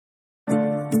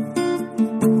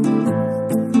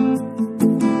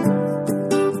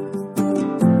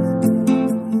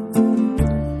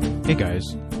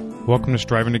guys. Welcome to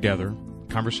Striving Together,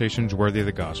 Conversations Worthy of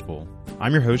the Gospel.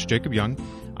 I'm your host, Jacob Young.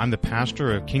 I'm the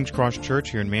pastor of King's Cross Church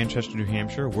here in Manchester, New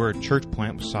Hampshire. We're a church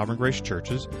plant with Sovereign Grace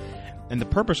Churches, and the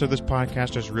purpose of this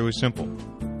podcast is really simple.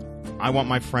 I want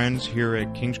my friends here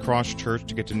at King's Cross Church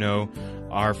to get to know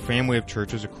our family of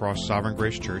churches across Sovereign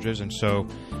Grace Churches, and so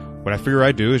what I figure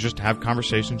I'd do is just have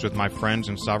conversations with my friends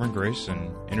in Sovereign Grace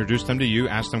and introduce them to you,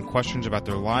 ask them questions about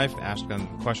their life, ask them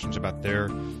questions about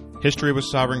their history with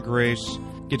Sovereign Grace,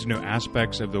 get to know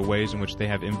aspects of the ways in which they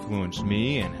have influenced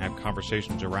me, and have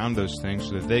conversations around those things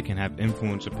so that they can have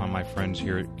influence upon my friends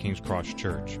here at King's Cross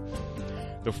Church.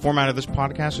 The format of this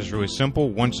podcast is really simple.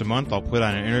 Once a month, I'll put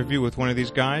on an interview with one of these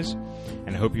guys,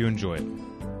 and I hope you enjoy it.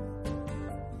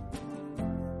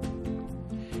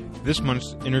 This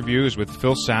month's interview is with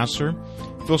Phil Sasser.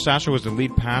 Phil Sasser was the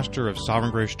lead pastor of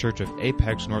Sovereign Grace Church of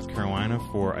Apex, North Carolina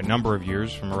for a number of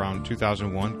years, from around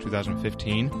 2001 to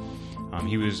 2015.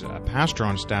 He was a pastor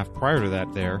on staff prior to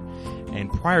that there,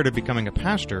 and prior to becoming a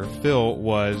pastor, Phil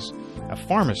was a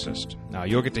pharmacist. Now,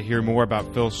 you'll get to hear more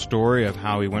about Phil's story of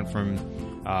how he went from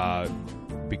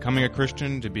becoming a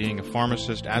Christian to being a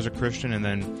pharmacist as a Christian, and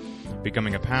then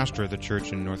becoming a pastor of the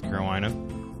church in North Carolina.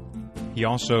 He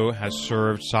also has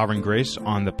served Sovereign Grace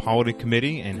on the polity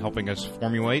committee and helping us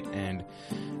formulate and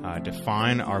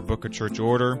define our book of church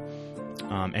order.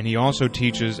 And he also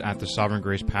teaches at the Sovereign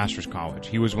Grace Pastors College.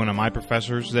 He was one of my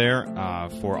professors there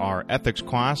for our ethics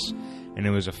class, and it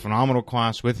was a phenomenal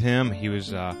class with him. He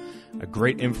was a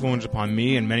great influence upon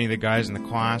me and many of the guys in the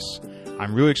class.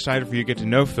 I'm really excited for you to get to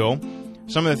know Phil.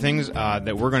 Some of the things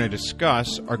that we're going to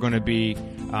discuss are going to be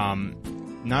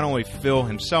not only Phil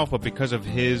himself, but because of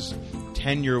his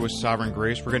tenure with Sovereign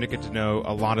Grace, we're going to get to know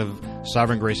a lot of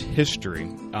Sovereign Grace history,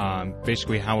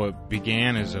 basically how it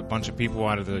began as a bunch of people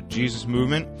out of the Jesus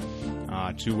movement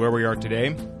to where we are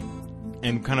today,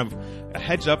 and kind of a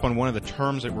heads up on one of the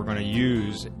terms that we're going to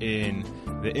use in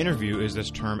the interview is this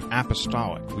term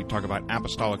apostolic. We talk about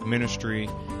apostolic ministry,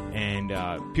 and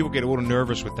people get a little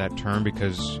nervous with that term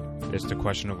because it's the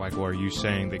question of like, well, are you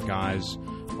saying that guys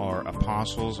are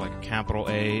apostles, like a capital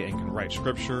A, and can write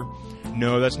scripture?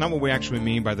 No, that's not what we actually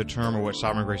mean by the term, or what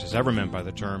Sovereign Grace has ever meant by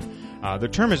the term. The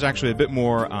term is actually a bit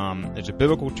more, it's a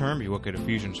biblical term. You look at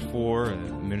Ephesians 4, the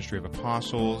ministry of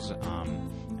apostles,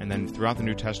 and then throughout the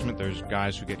New Testament, there's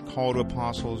guys who get called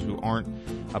apostles who aren't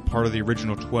a part of the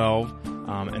original 12.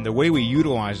 And the way we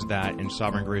utilize that in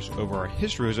Sovereign Grace over our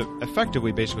history is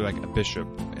effectively basically like a bishop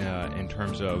in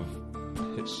terms of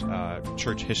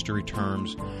church history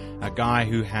terms, a guy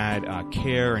who had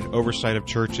care and oversight of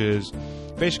churches,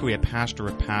 basically a pastor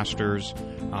of pastors,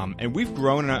 and we've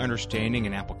grown in our understanding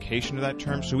and application of that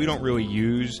term, so we don't really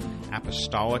use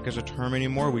apostolic as a term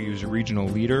anymore. We use regional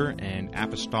leader and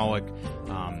apostolic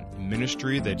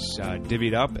ministry that's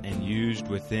divvied up and used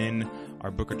within our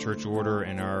book of church order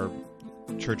and our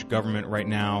church government right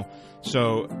now.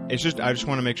 So it's just, I just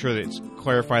want to make sure that it's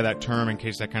clarify that term in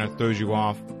case that kind of throws you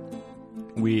off.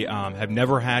 We have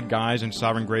never had guys in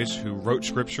Sovereign Grace who wrote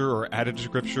Scripture or added to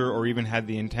Scripture or even had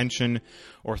the intention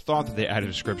or thought that they added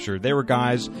to Scripture. They were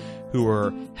guys who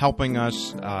were helping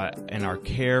us in our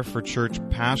care for church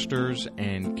pastors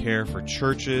and care for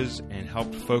churches, and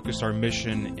helped focus our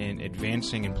mission in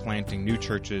advancing and planting new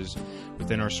churches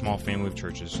within our small family of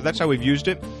churches. So that's how we've used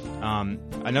it.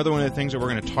 Another one of the things that we're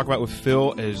going to talk about with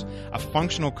Phil is a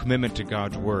functional commitment to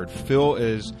God's Word. Phil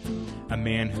is a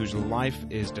man whose life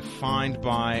is defined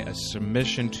by a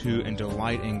submission to and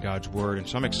delight in God's Word. And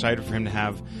so I'm excited for him to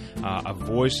have a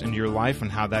voice into your life and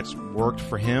how that's worked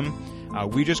for him.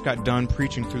 We just got done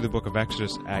preaching through the book of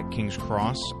Exodus at King's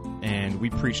Cross, and we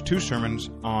preached 2 sermons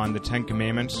on the Ten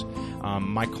Commandments.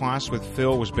 My class with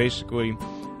Phil was basically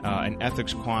an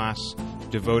ethics class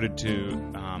devoted to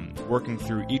working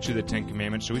through each of the Ten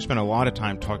Commandments. So we spent a lot of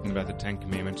time talking about the Ten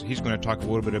Commandments. He's going to talk a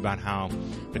little bit about how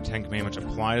the Ten Commandments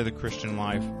apply to the Christian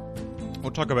life.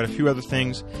 We'll talk about a few other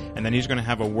things, and then he's going to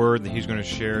have a word that he's going to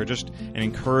share, just an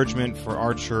encouragement for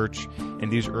our church in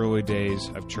these early days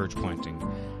of church planting.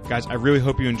 Guys, I really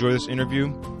hope you enjoy this interview.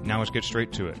 Now let's get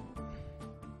straight to it.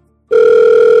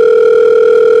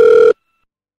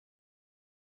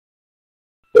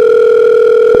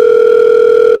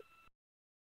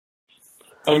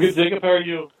 I'm good, Jacob. How are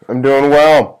you? I'm doing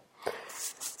well.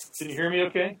 Can you hear me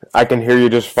okay? I can hear you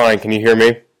just fine. Can you hear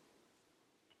me?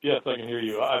 Yes, I can hear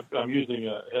you. I'm using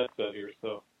a headset here,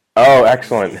 so. Oh,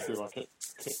 excellent.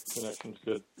 Connection's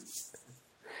good.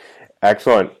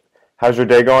 Excellent. How's your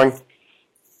day going?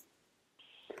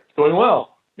 It's going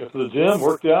well. Got to the gym,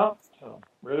 worked out, so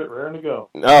raring to go.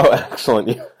 Oh, excellent.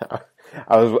 Yeah.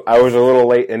 I was a little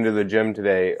late into the gym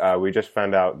today. We just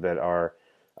found out that our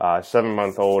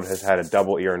 7-month-old has had a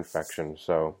double ear infection,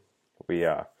 so we've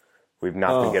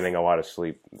not been getting a lot of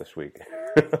sleep this week.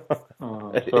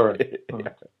 Sorry.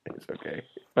 Yeah, it's okay.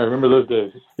 I remember those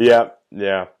days. Yeah.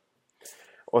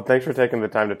 Well, thanks for taking the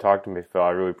time to talk to me, Phil.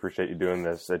 I really appreciate you doing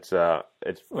this. It's a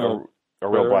real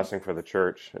blessing for the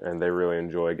church, and they really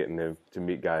enjoy getting to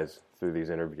meet guys through these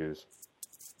interviews.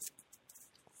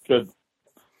 Good.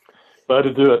 Glad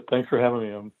to do it. Thanks for having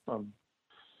me. I'm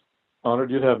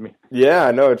honored you'd have me.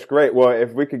 Yeah, no, it's great. Well,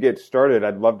 if we could get started,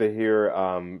 I'd love to hear,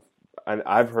 and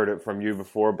I've heard it from you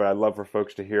before, but I'd love for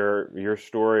folks to hear your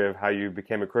story of how you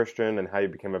became a Christian and how you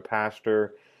became a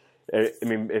pastor. I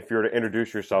mean, if you were to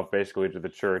introduce yourself basically to the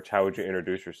church, how would you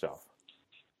introduce yourself?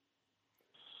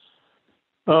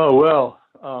 Oh, well,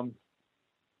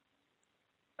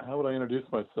 how would I introduce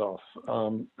myself?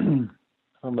 I'm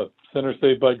a sinner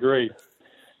saved by grace.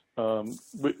 I'm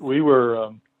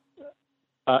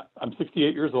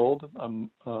 68 years old. I'm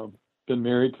been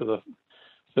married to the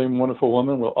same wonderful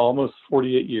woman, well, almost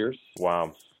 48 years.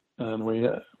 Wow. And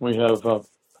we have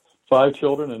 5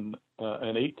 children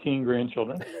and 18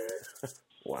 grandchildren.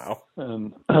 Wow.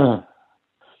 And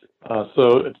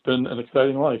so it's been an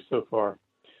exciting life so far.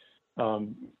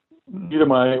 Neither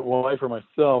my wife or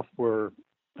myself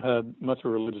had much of a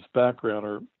religious background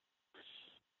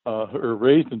or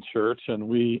raised in church,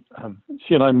 and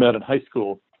she and I met in high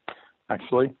school,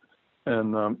 actually,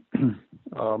 and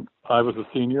I was a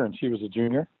senior and she was a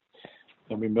junior,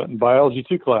 and we met in biology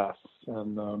 2 class,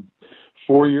 and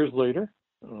 4 years later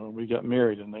we got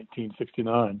married in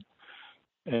 1969,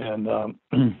 and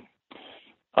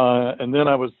then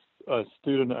I was a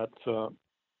student at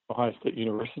Ohio State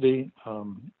University.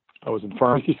 I was in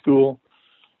pharmacy school.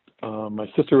 My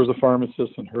sister was a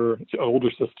pharmacist, and her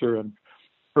older sister and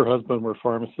her husband were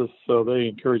pharmacists, so they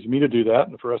encouraged me to do that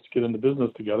and for us to get into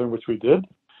business together, which we did.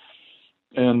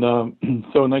 And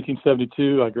so in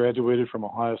 1972, I graduated from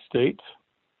Ohio State.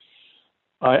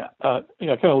 I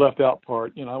kind of left out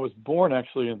part. I was born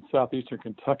actually in southeastern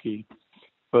Kentucky,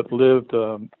 but lived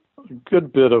a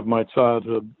good bit of my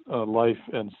childhood life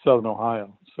in southern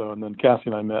Ohio. So, and then Cassie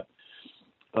and I met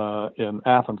in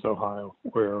Athens, Ohio,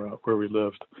 where we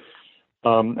lived.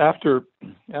 After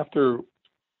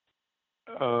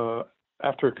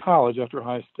college, after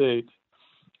Ohio State,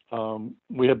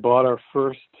 we had bought our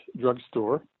first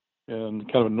drugstore in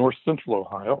kind of north central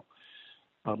Ohio,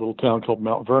 a little town called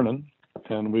Mount Vernon,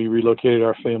 and we relocated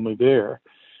our family there.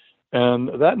 And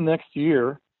that next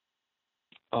year,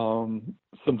 some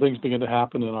things began to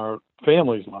happen in our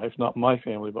family's life, not my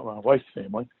family, but my wife's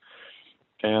family.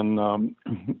 And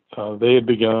they had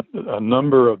begun, a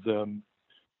number of them,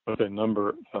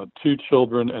 2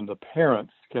 children and the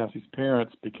parents, Cassie's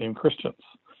parents, became Christians.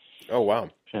 Oh, wow.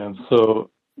 And so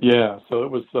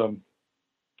it was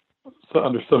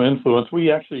under some influence.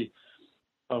 We actually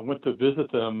went to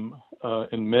visit them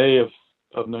in May of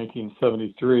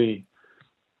 1973,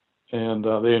 and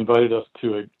they invited us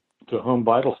to a home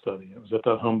Bible study. It was at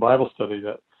that home Bible study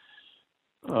that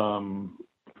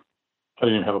I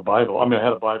didn't even have a Bible. I mean, I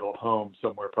had a Bible at home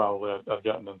somewhere, probably I'd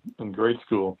gotten in grade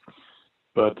school.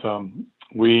 But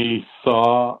we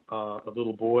saw a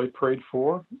little boy prayed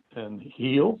for and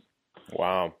healed.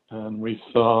 Wow. And we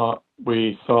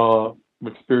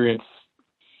experienced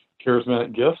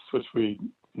charismatic gifts, which we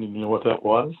didn't know what that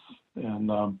was.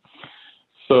 And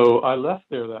so I left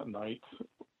there that night,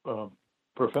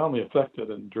 profoundly affected,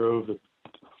 and drove the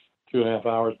 2.5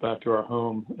 hours back to our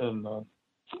home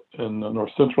in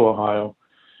north central Ohio.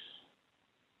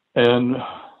 And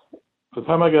by the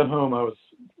time I got home, I was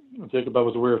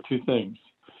aware of 2 things.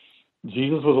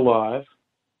 Jesus was alive,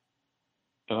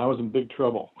 and I was in big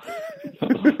trouble.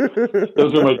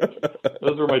 Those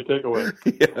were my takeaways.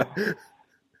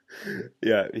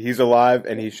 Yeah, he's alive,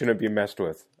 and he shouldn't be messed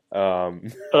with.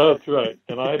 That's right.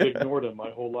 And I had ignored him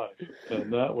my whole life,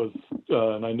 and that was,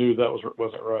 and I knew that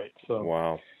wasn't right. So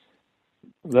wow,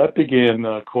 that began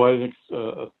quite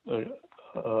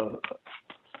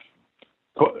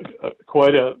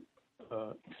a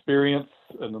experience,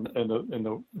 and in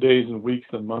the days and weeks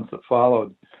and months that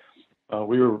followed,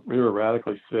 we were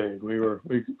radically saved. We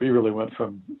really went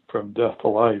from death to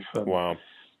life. And, wow.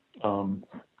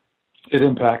 It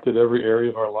impacted every area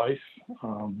of our life,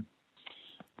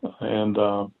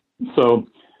 so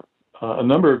a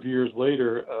number of years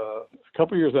later, a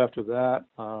couple years after that,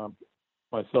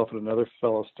 myself and another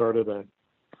fellow started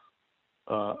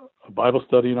a Bible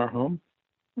study in our home,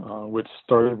 which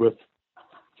started with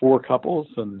 4 couples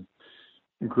and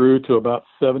grew to about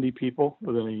 70 people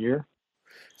within a year.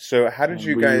 So how did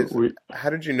you how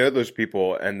did you know those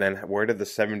people, and then where did the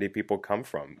 70 people come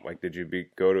from? Like, did you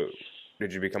go to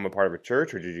did you become a part of a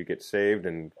church, or did you get saved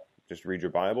and just read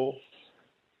your Bible?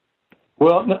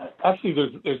 Well, actually,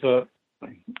 there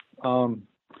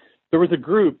was a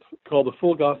group called the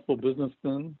Full Gospel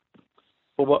Businessmen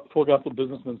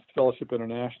Fellowship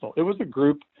International. It was a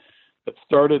group that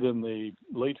started in the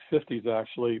late 50s,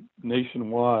 actually,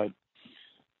 nationwide.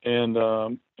 And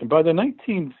by the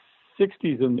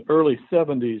 1960s and early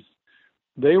 70s,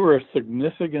 they were a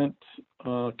significant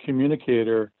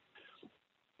communicator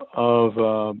of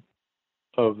the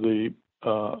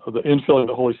infilling of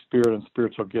the Holy Spirit and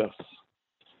spiritual gifts.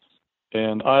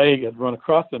 And I had run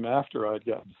across them after I'd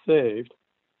gotten saved.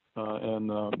 And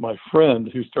my friend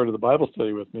who started the Bible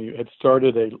study with me had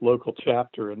started a local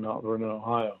chapter in Mount Vernon,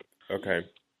 Ohio. Okay.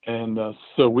 And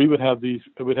so we'd have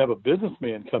a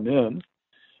businessman come in,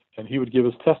 and he would give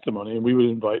us testimony, and we would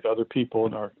invite other people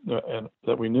and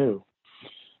that we knew.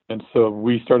 And so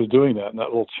we started doing that, and that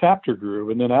little chapter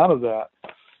grew. And then out of that,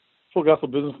 Full Gospel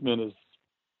Businessmen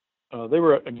they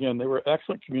were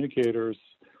excellent communicators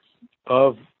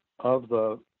of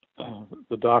the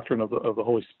doctrine of the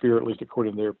Holy Spirit, at least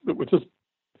according to which is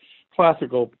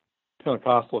classical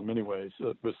Pentecostal in many ways.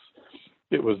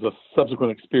 It was a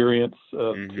subsequent experience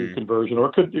to conversion, or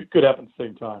it could happen at the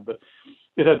same time, but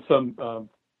it had some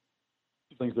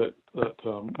things that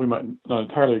we might not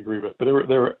entirely agree with. But they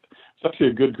were it's actually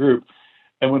a good group.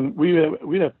 And when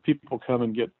we'd have people come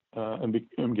and get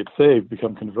saved,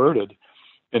 become converted.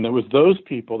 And it was those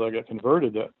people that got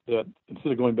converted that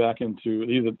instead of going back into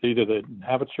either they didn't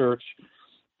have a church,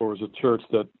 or was a church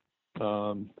that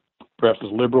perhaps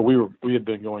was liberal. We had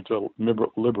been going to a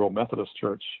liberal Methodist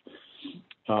church.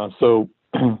 So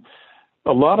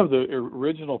a lot of the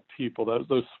original people,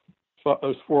 those 4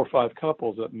 or 5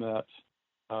 couples that met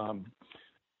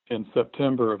in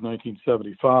September of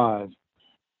 1975,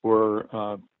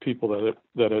 were people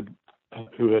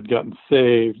who had gotten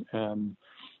saved and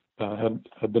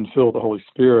had been filled with the Holy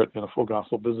Spirit in a Full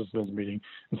Gospel Businessmen's meeting.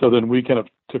 And so then we kind of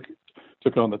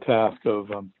took on the task of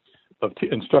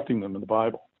instructing them in the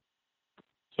Bible.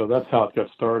 So that's how it got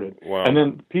started. Wow. And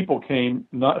then people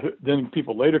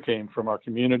later came from our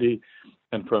community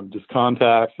and from just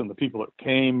contacts, and the people that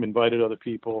came invited other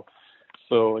people.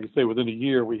 So like I say, within a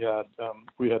year we had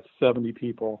 70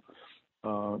 people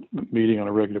meeting on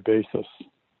a regular basis.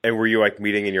 And were you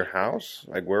meeting in your house?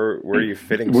 Where are you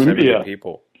fitting 70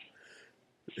 people?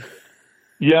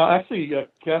 Yeah, actually,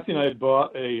 Kathy and I had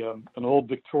bought an old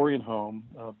Victorian home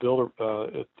built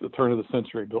at the turn of the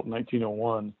century, built in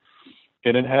 1901,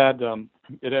 and it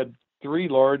had 3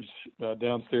 large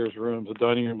downstairs rooms: a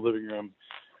dining room, living room,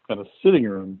 and a sitting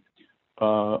room,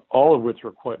 all of which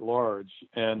were quite large.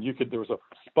 And there was a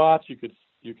spot you could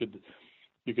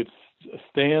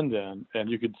stand in, and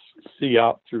you could see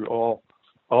out through all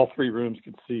 3 rooms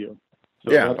could see you.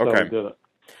 So yeah, that's okay. how we did it.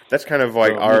 That's kind of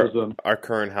like our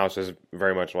current house is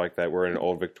very much like that. We're in an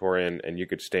old Victorian, and you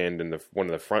could stand in one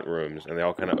of the front rooms, and they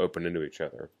all kind of open into each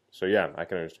other. So yeah, I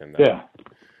can understand that.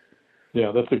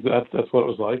 Yeah, that's what it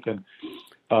was like. And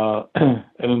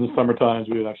and in the summer times,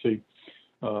 we would actually,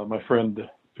 my friend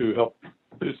who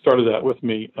started that with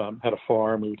me had a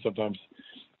farm. We would sometimes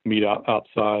meet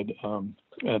outside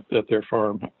at their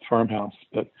farmhouse.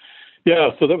 But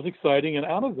yeah, so that was exciting. And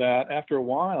out of that, after a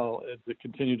while, as it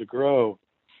continued to grow,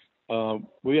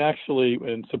 we actually,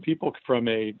 and some people from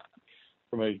a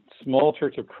small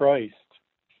Church of Christ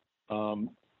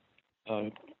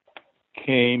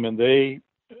came, and they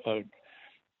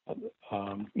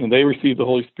received the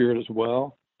Holy Spirit as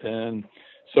well. And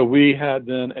so we had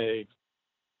then a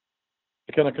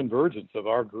kind of convergence of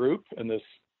our group and this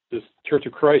Church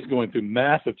of Christ going through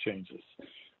massive changes.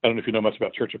 I don't know if you know much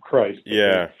about Church of Christ.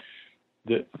 Yeah.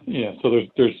 So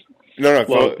there's a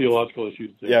lot of theological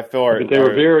issues there. Yeah, Phil. But they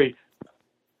were very.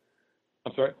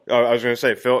 I'm sorry. Oh, I was going to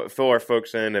say, fill our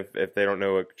folks in if they don't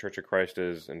know what Church of Christ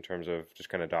is in terms of just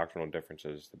kind of doctrinal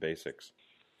differences, the basics.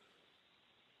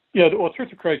 Yeah, well,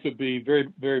 Church of Christ would be very,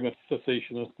 very much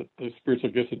cessationist. The spiritual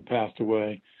gifts had passed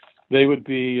away. They would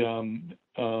be.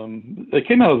 They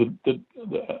came out of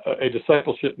a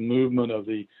discipleship movement of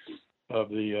the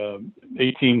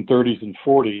 1830s and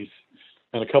 40s,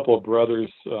 and a couple of brothers,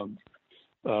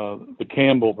 the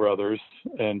Campbell brothers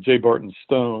and J. Barton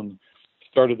Stone,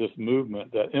 started this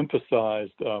movement that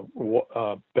emphasized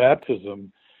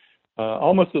baptism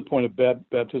almost to the point of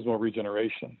baptismal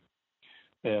regeneration.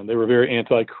 And they were very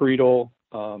anti-creedal.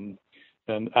 And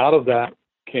out of that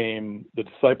came the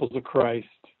Disciples of Christ,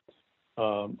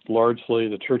 largely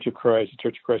the Church of Christ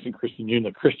and Christian Union,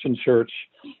 the Christian Church.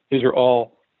 These are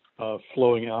all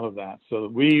flowing out of that. So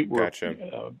we were,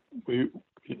 gotcha.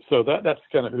 So that's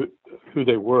kind of who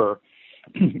they were.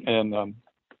 And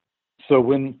so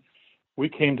when we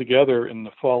came together in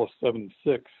the fall of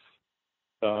 '76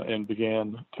 and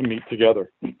began to meet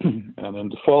together. And in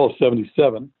the fall of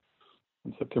 '77,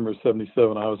 in September of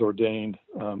 '77, I was ordained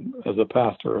as a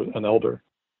pastor, an elder.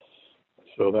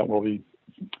 So that will be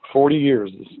 40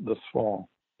 years this fall.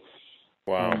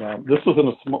 Wow. And, this was in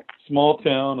a small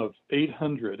town of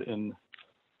 800 in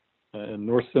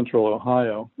north central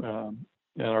Ohio. And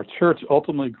our church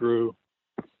ultimately grew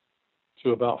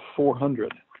to about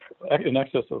 400, in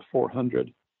excess of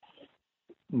 400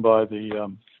 by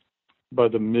the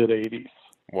mid 80s.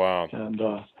 Wow. And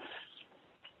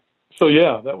so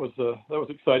yeah, that was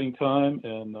exciting time,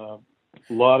 and a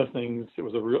lot of things. It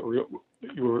was a real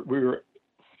we were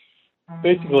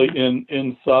basically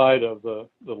inside of the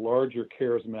larger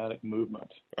charismatic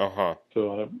movement. Uh-huh.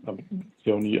 So I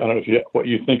don't know what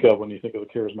you think of when you think of the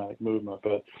charismatic movement,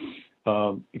 but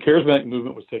the charismatic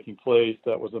movement was taking place.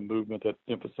 That was a movement that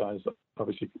emphasized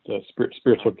obviously the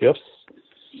spiritual gifts,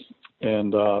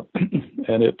 and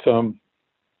it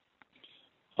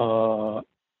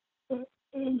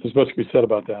there's much to be said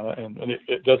about that, and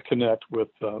it does connect with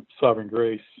sovereign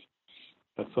grace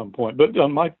at some point. But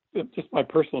on my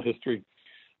personal history,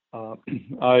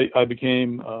 I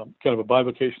became kind of a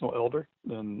bivocational elder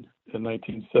in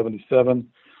 1977.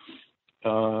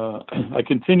 I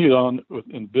continued on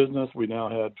in business. We now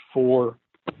had 4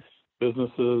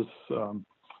 businesses, and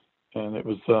it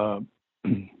was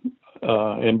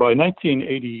and by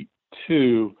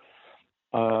 1982,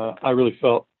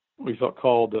 we felt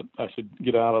called that I should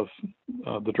get out of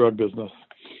the drug business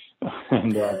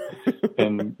and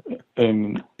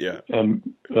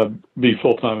be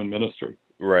full time in ministry.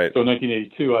 Right. So in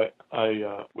 1982,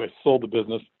 I sold the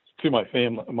business to my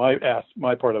family.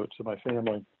 My part of it to my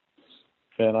family,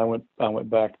 and I went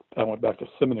back to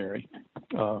seminary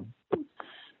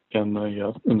in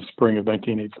the spring of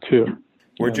 1982.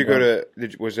 Where'd you go to?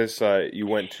 Was this you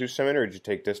went to seminary, or did you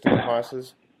take distance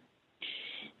classes?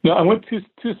 No, I went to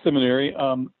seminary.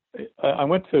 I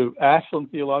went to Ashland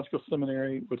Theological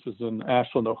Seminary, which is in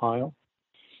Ashland, Ohio.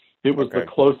 It was the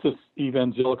closest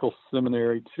evangelical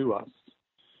seminary to us.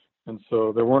 And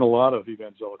so there weren't a lot of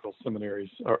evangelical seminaries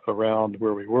around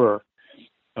where we were.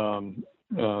 And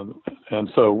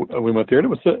so we went there,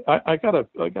 and I got a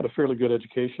fairly good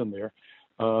education there.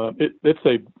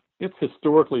 It's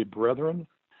historically Brethren,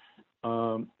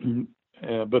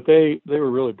 but they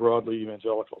were really broadly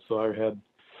evangelical. So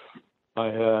I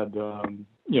had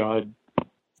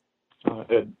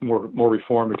more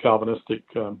Reformed or Calvinistic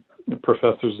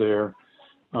professors there,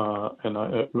 and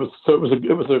it was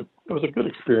a good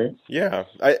experience. Yeah,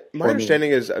 my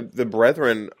understanding is the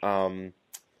Brethren kind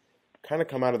of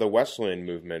come out of the Wesleyan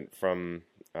movement from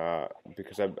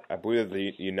because I believe that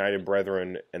the United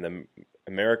Brethren and the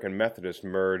American Methodists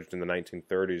merged in the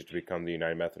 1930s to become the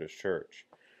United Methodist Church.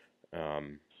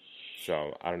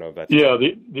 So I don't know if that's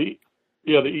the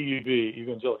EUB,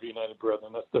 Evangelical United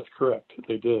Brethren. That's correct.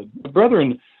 They did. The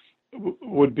Brethren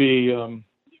would be.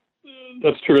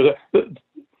 That's true. The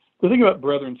thing about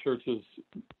Brethren churches,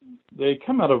 they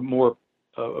come out of more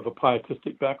of a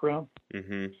pietistic background,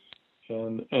 and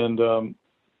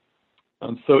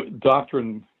so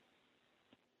doctrine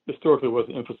historically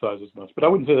wasn't emphasized as much. But I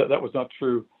wouldn't say that was not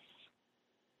true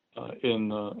in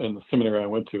the seminary I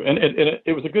went to, and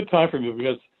it was a good time for me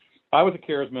because I was a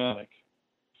charismatic.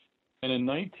 And in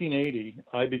 1980,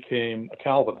 I became a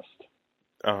Calvinist.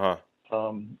 And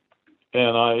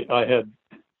I had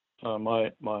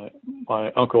my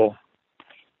uncle.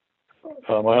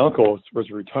 My uncle was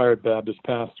a retired Baptist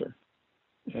pastor,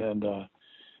 and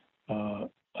I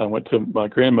went to my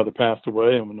grandmother passed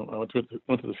away, and when I went to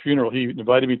the funeral, he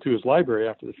invited me to his library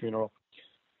after the funeral,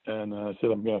 and I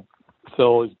said, I'm going to sell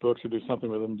all these books or do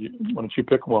something with them. Why don't you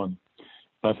pick one?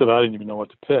 I said I didn't even know what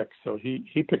to pick, so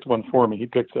he picked one for me. He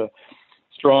picked a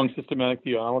Strong Systematic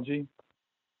Theology,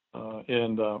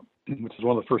 and which is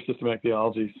one of the first systematic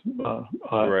theologies I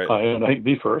own. I think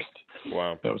the first.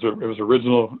 Wow! It was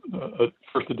original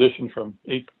first edition from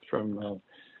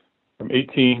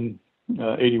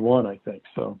 1881, I think.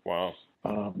 So wow.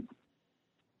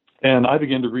 And I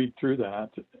began to read through that,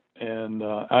 and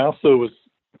I also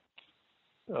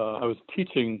was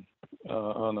teaching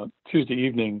on a Tuesday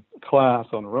evening class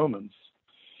on Romans,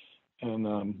 and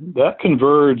that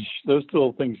converged. Those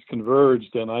little things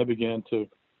converged, and I began to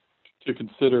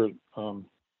consider,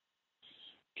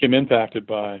 became impacted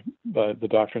by the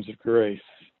doctrines of grace,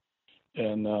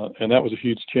 and that was a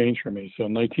huge change for me. So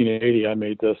in 1980, I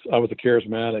made this. I was a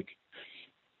charismatic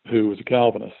who was a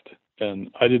Calvinist,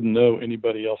 and I didn't know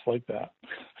anybody else like that.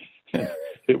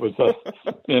 It was,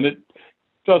 and it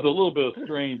caused a little bit of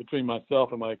strain between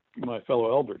myself and my fellow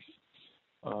elders.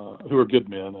 who are good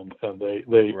men, and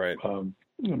they Right.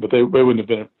 but they wouldn't have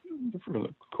been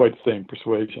quite the same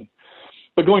persuasion.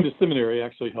 But going to seminary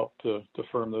actually helped to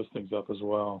firm those things up as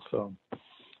well. So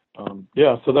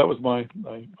so that was my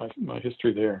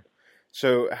history there.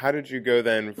 So how did you go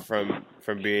then from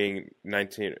being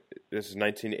 19? This is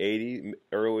 1980,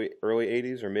 early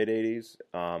 80s or mid 80s.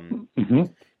 How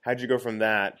did you go from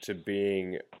that to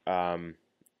being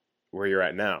where you're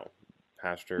at now,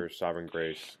 Pastor Sovereign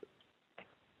Grace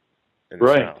in the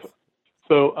South?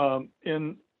 So I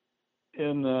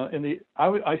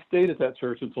stayed at that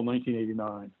church until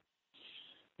 1989.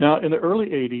 Now in the early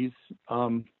 80s,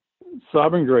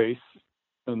 Sovereign Grace,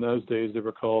 in those days they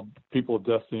were called People of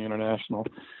Destiny International,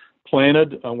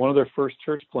 planted one of their first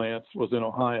church plants was in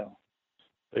Ohio.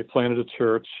 They planted a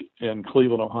church in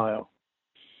Cleveland, Ohio.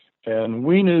 And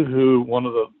we knew who one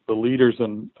of the leaders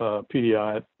in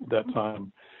PDI at that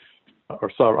time,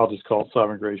 I'll just call it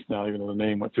Sovereign Grace now, even though the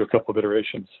name went through a couple of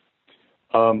iterations.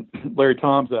 Larry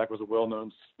Tomczak was a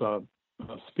well-known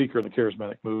speaker in the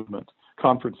charismatic movement,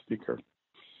 conference speaker.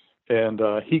 And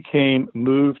he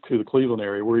moved to the Cleveland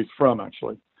area, where he's from,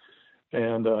 actually.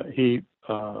 And he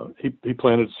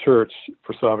planted a church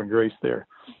for Sovereign Grace there.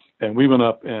 And we went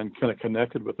up and kind of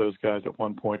connected with those guys at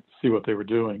one point to see what they were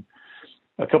doing.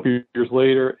 A couple of years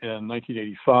later, in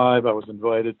 1985, I was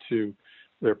invited to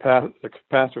their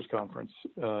pastors' conference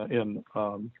in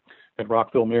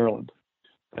Rockville, Maryland.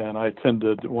 And I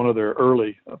attended one of their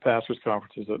early pastors'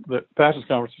 conferences. The pastors'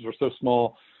 conferences were so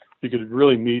small, you could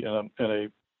really meet in a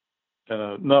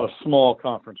not a small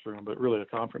conference room, but really a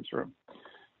conference room.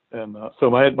 And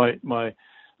so I had my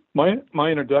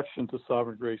introduction to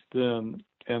Sovereign Grace then,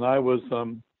 and I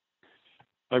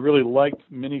really liked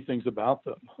many things about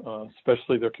them,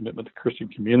 especially their commitment to Christian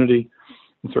community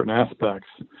in certain aspects.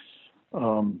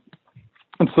 And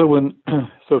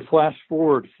so flash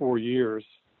forward 4 years,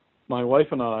 my wife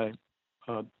and I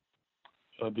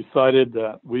decided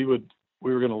that we were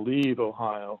going to leave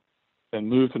Ohio and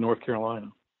move to North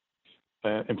Carolina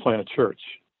and plant a church.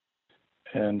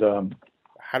 And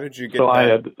how did you get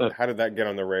that? How did that get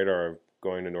on the radar of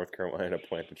going to North Carolina to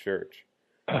plant a church?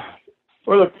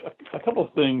 Well, a couple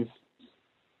of things.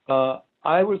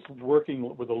 I was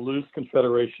working with a loose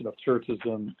confederation of churches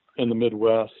in the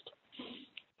Midwest,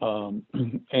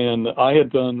 and I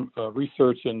had done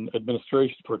research and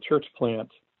administration for a church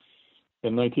plant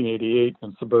in 1988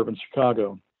 in suburban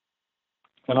Chicago,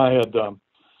 and I had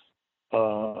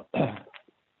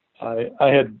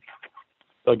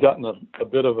gotten a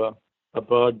bit of a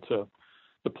bug to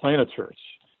plant a church.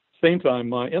 Same time,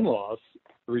 my in-laws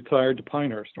retired to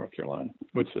Pinehurst, North Carolina,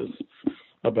 which is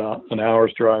about an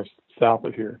hour's drive south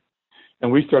of here.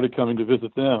 And we started coming to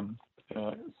visit them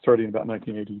starting about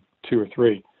 1982 or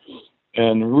 3,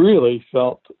 and really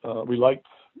felt we liked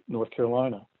North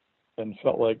Carolina and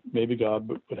felt like maybe God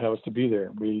would have us to be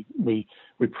there. We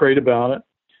prayed about it.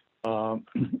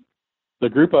 The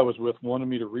group I was with wanted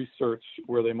me to research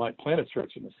where they might plant a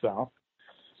church in the South.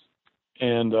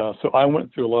 And so I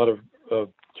went through a lot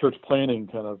of church planning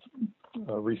kind of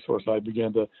resource. I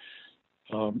began to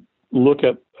look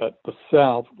at the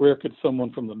South. Where could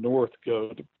someone from the North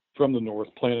go from the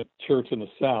North plant a church in the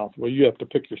South? Well, you have to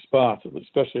pick your spots,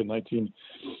 especially in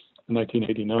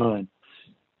 1989.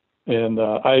 And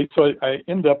I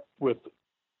ended up with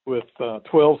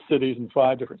 12 cities in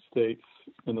 5 different states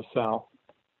in the South,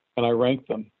 and I ranked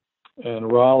them. And the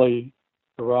Raleigh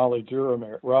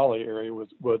area was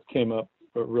what came up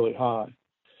really high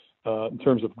in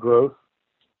terms of growth,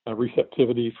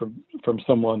 receptivity from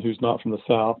someone who's not from the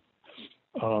South.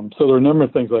 So there are a number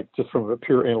of things, like just from a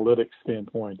pure analytics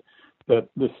standpoint, that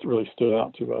this really stood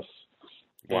out to us.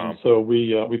 Wow. And so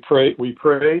we prayed,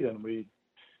 and we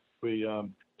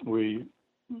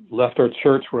left our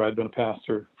church where I'd been a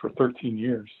pastor for 13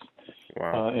 years.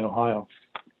 Wow. In Ohio,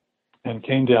 and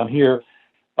came down here.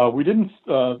 We didn't.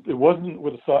 It wasn't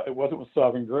with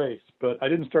Sovereign Grace, but I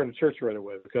didn't start a church right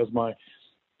away because my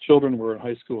children were in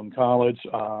high school and college.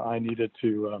 I needed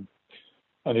to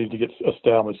get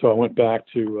established, so I went back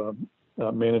to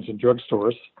managing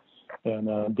drugstores,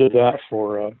 and did that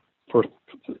for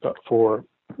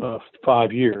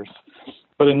 5 years.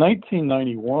 But in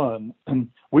 1991,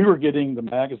 we were getting the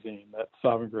magazine that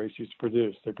Sovereign Grace used to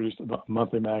produce. They produced a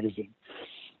monthly magazine,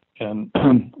 and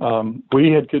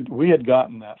we had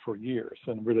gotten that for years,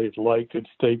 and really liked it.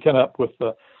 Stayed kind of up with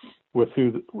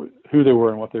who they were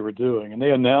and what they were doing. And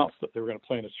they announced that they were going to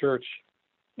plant a church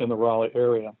in the Raleigh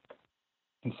area,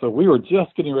 and so we were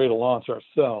just getting ready to launch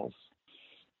ourselves,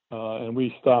 and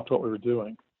we stopped what we were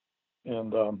doing,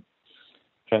 and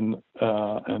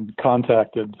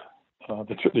contacted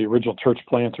the original church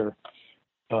planter,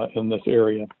 in this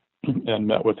area and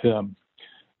met with him.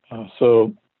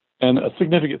 And a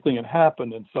significant thing had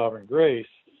happened in Sovereign Grace.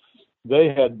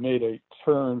 They had made a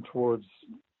turn towards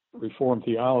Reformed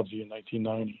theology in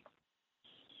 1990.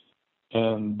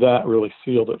 And that really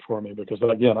sealed it for me because,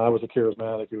 again, I was a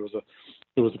charismatic. It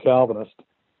was a Calvinist.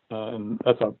 And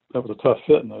that was a tough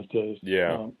fit in those days.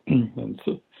 Yeah. And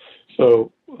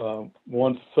so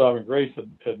once Sovereign Grace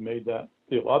had made that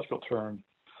theological turn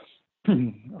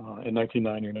in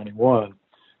 1990 or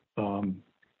 91,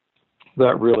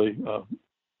 that really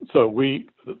so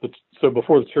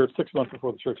before the church, 6 months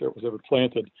before the church was ever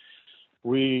planted,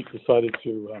 we decided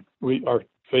our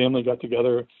family got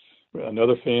together,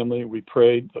 another family, we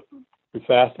prayed, we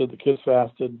fasted, the kids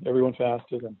fasted, everyone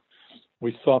fasted, and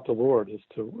we sought the Lord as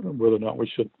to whether or not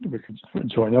we could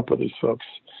join up with these folks,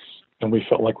 and we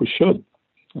felt like we should,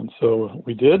 and so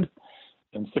we did.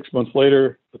 And 6 months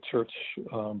later, the church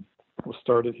was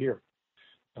started here,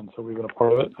 and so we've been a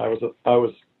part of it. I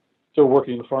was still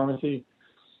working in the pharmacy.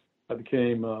 I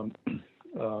became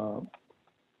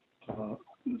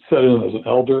set in as an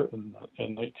elder in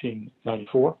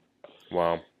 1994.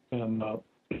 Wow. And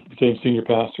became senior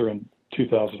pastor in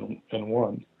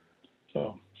 2001.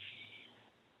 So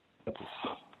that's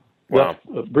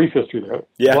a brief history there.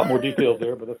 Yeah. A lot more details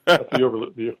there, but that's the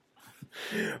overview.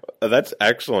 That's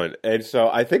excellent. And so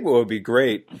I think what would be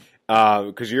great,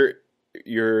 because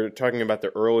you're talking about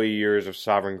the early years of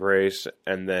Sovereign Grace,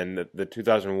 and then the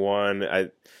 2001.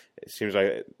 It seems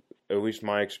like, at least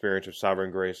my experience of Sovereign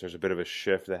Grace, there's a bit of a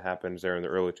shift that happens there in the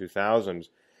early 2000s.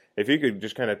 If you could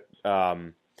just kind of,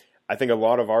 I think a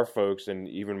lot of our folks, and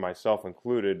even myself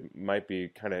included, might be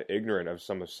kind of ignorant of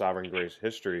some of Sovereign Grace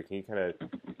history. Can you kind of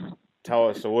tell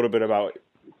us a little bit about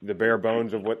the bare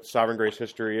bones of what Sovereign Grace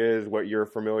history is, what you're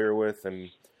familiar with, and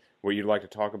what you'd like to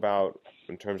talk about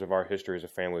in terms of our history as a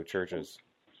family of churches?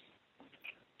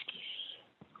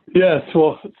 Yes,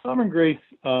 well, Sovereign Grace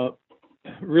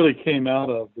really came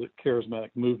out of the charismatic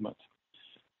movement.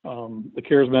 The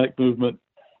charismatic movement,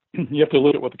 you have to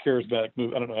look at what the charismatic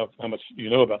movement, I don't know how much you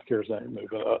know about the charismatic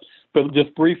movement, but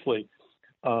just briefly,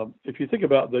 if you think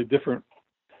about the different,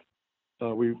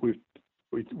 we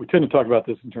tend to talk about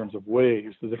this in terms of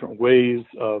waves, the different waves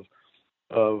of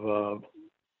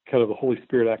kind of the Holy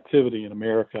Spirit activity in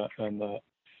America in the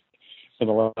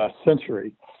last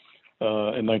century.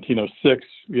 In 1906,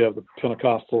 you have the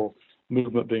Pentecostal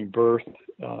movement being birthed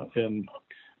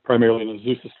primarily in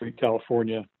Azusa Street,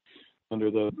 California,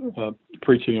 under the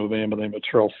preaching of a man by the name of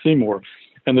Charles Seymour.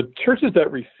 And the churches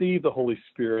that receive the Holy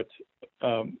Spirit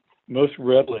most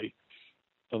readily,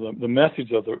 the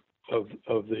message of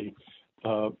the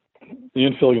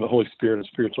infilling of the Holy Spirit and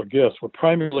spiritual gifts were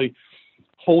primarily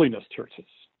holiness churches.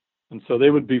 And so they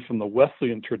would be from the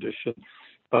Wesleyan tradition.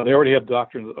 They already have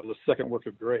doctrine of the second work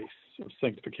of grace, of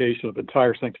sanctification, of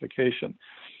entire sanctification.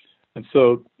 And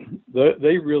so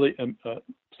they really,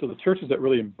 so the churches that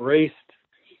really embraced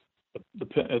the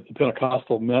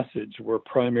Pentecostal message were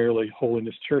primarily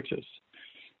holiness churches.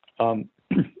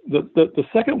 The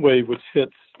second wave, which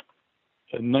hits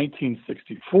in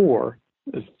 1964,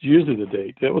 is usually the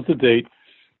date. That was the date,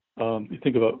 you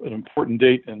think about an important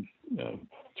date in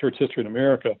church history in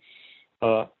America,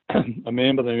 a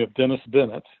man by the name of Dennis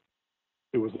Bennett,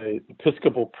 who was an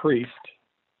Episcopal priest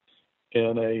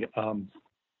in a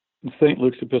St.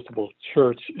 Luke's Episcopal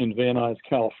Church in Van Nuys,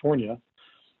 California,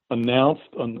 announced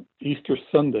on Easter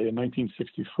Sunday in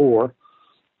 1964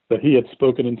 that he had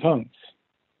spoken in tongues.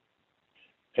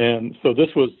 And so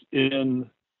this was in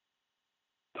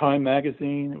Time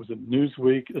magazine. It was in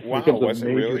Newsweek. This becomes a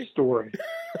major story.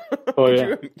 Oh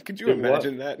yeah. Could you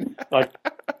imagine that?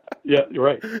 Yeah, you're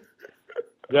right.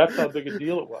 That's how big a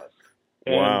deal it was.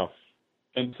 And, wow.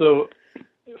 And so,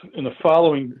 in the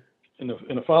following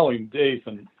days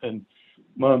and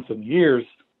months and years,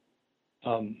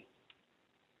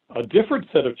 a different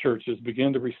set of churches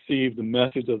began to receive the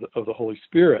message of the Holy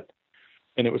Spirit,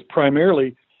 and it was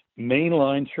primarily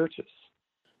mainline churches.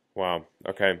 Wow.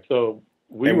 Okay. So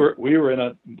we were in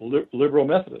a liberal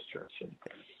Methodist church.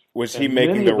 Was he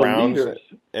making the rounds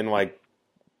and like?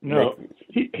 No,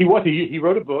 he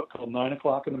wrote a book called 9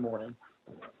 o'clock in the morning,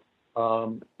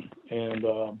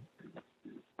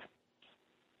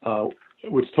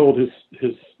 which told his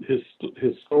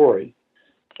story.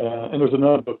 And there's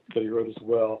another book that he wrote as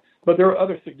well. But there are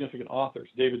other significant authors.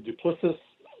 David Duplessis,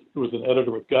 who was an editor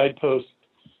with Guidepost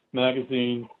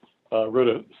magazine, wrote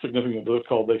a significant book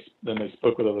called Then They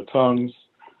Spoke with Other Tongues.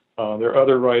 There are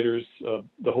other writers,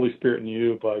 The Holy Spirit in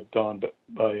You by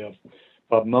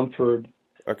Bob Mumford.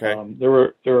 Okay. There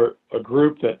were a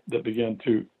group that began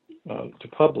to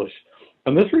publish.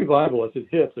 And this revival, as it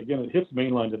hits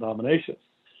mainline denominations.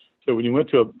 So when you went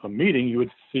to a meeting, you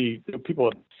would see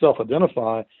people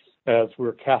self-identify as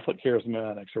we're Catholic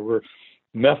charismatics or we're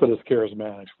Methodist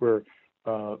charismatics. We're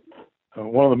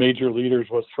one of the major leaders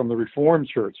was from the Reformed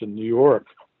Church in New York,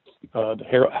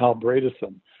 Hal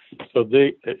Bredesen. So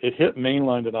it hit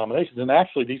mainline denominations, and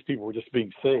actually these people were just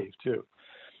being saved too.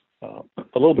 A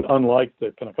little bit unlike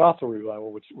the Pentecostal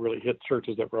revival, which really hit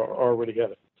churches that were already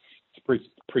had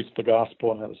preached the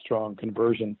gospel and had a strong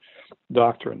conversion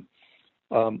doctrine.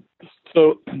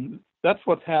 So that's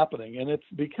what's happening, and it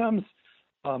becomes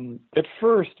at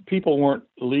first people weren't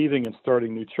leaving and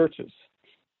starting new churches.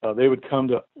 They would come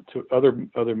to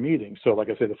other meetings. So, like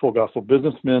I say, the Full Gospel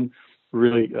Businessmen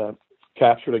really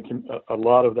captured a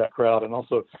lot of that crowd, and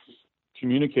also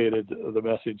communicated the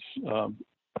message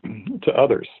to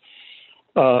others.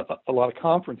 A lot of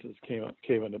conferences came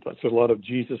into play. So a lot of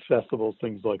Jesus festivals,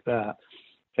 things like that.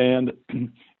 And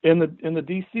in the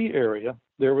D.C. area,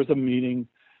 there was a meeting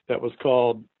that was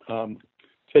called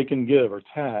Take and Give, or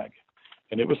TAG,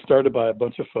 and it was started by a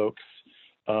bunch of folks.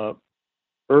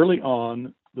 Early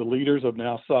on, the leaders of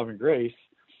Now Sovereign Grace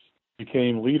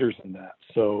became leaders in that.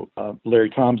 So Larry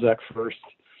Tomczak first,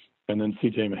 and then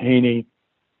C.J. Mahaney,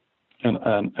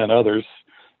 and others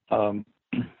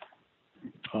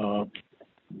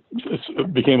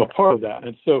became a part of that.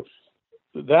 And so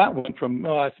that went from,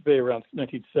 I'd say, around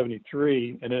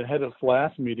 1973, and it had its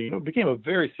last meeting. It became a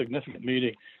very significant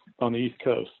meeting on the East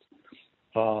Coast.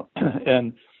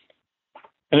 And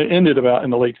it ended about in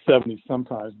the late 70s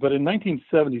sometimes. But in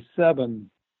 1977,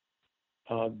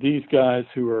 these guys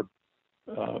who are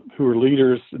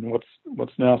leaders in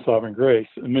what's now Sovereign Grace,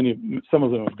 and some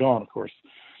of them have gone, of course,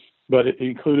 but it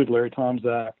included Larry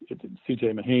Tomczak,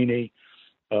 C.J. Mahaney,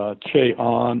 Che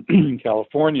Ahn in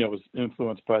California was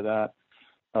influenced by that,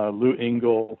 Lou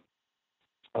Engle,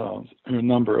 a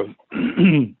number of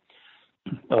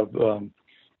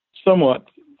somewhat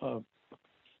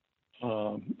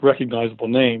recognizable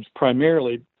names,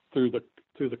 primarily through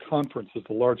the conferences,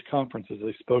 the large conferences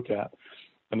they spoke at,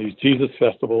 and these Jesus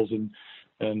festivals and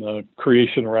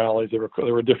creation rallies. There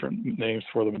were different names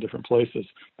for them in different places.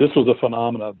 This was a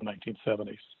phenomenon of the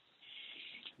 1970s,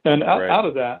 and out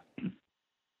of that,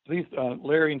 these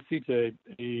Larry and CJ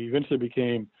eventually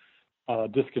became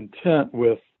discontent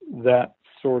with that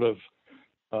sort of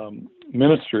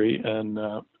ministry, and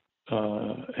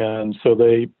so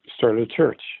they started a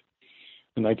church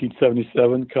in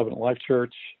 1977, Covenant Life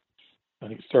Church. I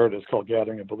think it started as called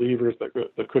Gathering of Believers, but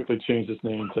quickly changed its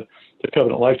name to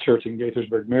Covenant Life Church in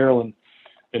Gaithersburg, Maryland,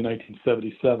 in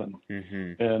 1977.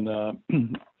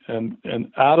 Mm-hmm.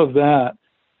 And out of that,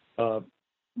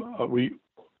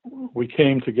 we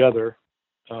came together.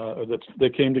 They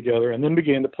came together and then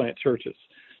began to plant churches.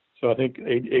 So I think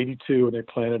 82, when they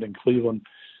planted in Cleveland,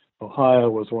 Ohio,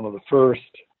 was one of the first.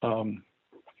 One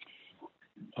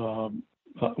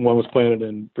was planted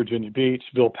in Virginia Beach.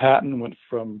 Bill Patton went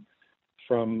from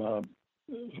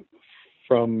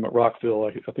Rockville,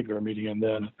 I think they were meeting in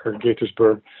then, or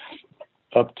Gaithersburg,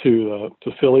 up to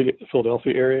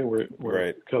Philadelphia area where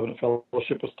right. Covenant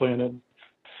Fellowship was planted.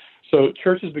 So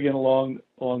churches began along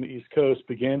the East Coast,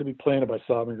 began to be planted by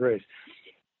Sovereign Grace.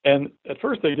 And at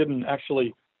first they didn't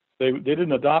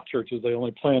adopt churches, they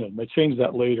only planted. And they changed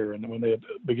that later, and when they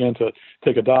began to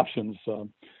take adoptions,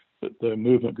 the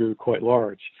movement grew quite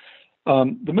large.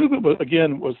 The movement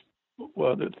was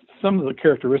some of the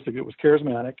characteristics. It was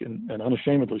charismatic and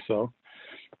unashamedly so.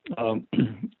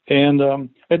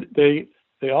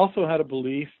 They also had a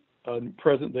belief in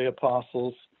present-day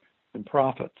apostles and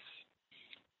prophets.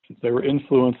 They were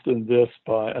influenced in this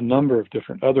by a number of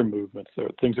different other movements,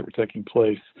 things that were taking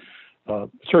place. The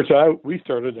church we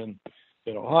started in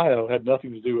Ohio had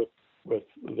nothing to do with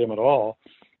them at all,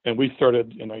 and we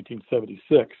started in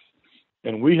 1976.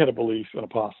 And we had a belief in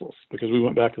apostles because we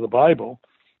went back to the Bible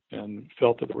and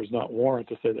felt that there was not warrant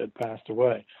to say they had passed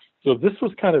away. So this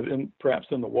was kind of perhaps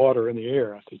in the water, in the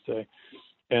air, I should say.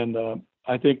 And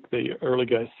I think the early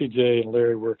guys, CJ and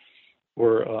Larry, were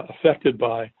affected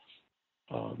by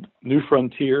New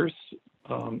Frontiers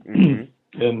in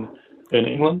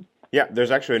England. Yeah,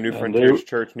 there's actually a New Frontiers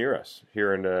church near us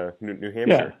here in New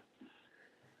Hampshire.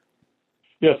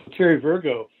 Yes, Terry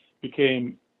Virgo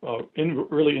became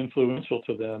really influential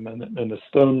to them, and the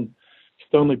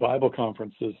Stoneleigh Bible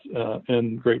conferences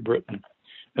in Great Britain,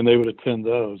 and they would attend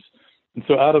those. And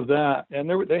so out of that, and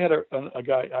they had a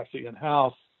guy actually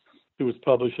in-house who was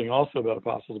publishing also about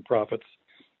apostles and prophets,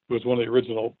 who was one of the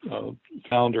original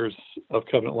founders of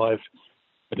Covenant Life,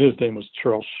 and his name was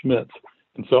Charles Schmidt.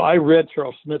 And so I read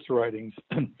Charles Schmidt's writings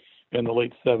in the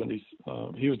late 70s.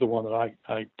 He was the one that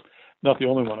I not the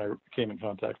only one I came in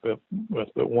contact with,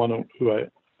 but one who I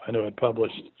know had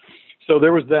published. So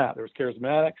there was that. There was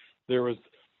charismatic. There was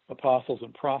apostles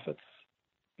and prophets,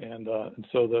 and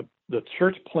so the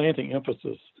church planting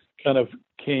emphasis kind of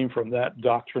came from that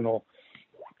doctrinal,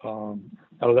 out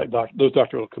of those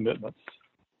doctrinal commitments,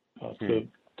 to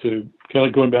kind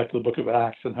of going back to the Book of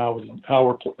Acts and how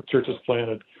were churches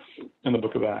planted in the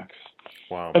Book of Acts.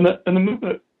 Wow. And the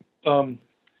movement,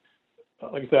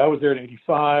 like I said, I was there in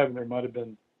 '85, and there might have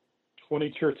been 20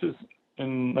 churches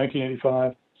in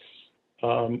 1985.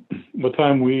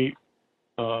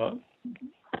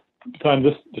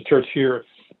 The church here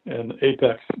in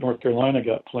Apex, North Carolina,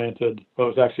 got planted. Well,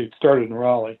 it was actually started in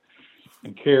Raleigh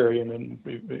and Cary, and then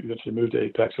we eventually moved to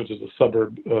Apex, which is a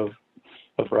suburb of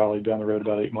Raleigh, down the road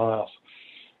about 8 miles.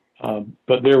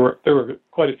 But there were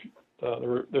quite a few.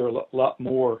 There were a lot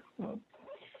more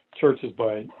churches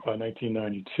by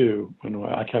 1992 when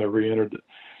I kind of re-entered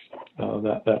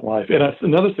that life. And that's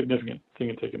another significant thing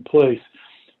had taken place.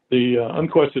 The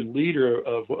unquestioned leader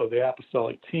of the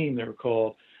apostolic team, they were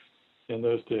called in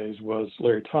those days, was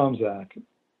Larry Tomczak.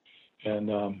 And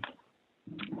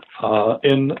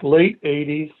in late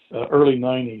 80s, early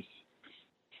 90s,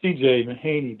 C.J.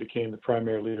 Mahaney became the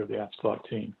primary leader of the apostolic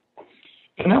team.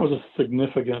 And that was a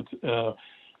significant,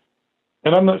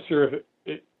 and I'm not sure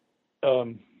if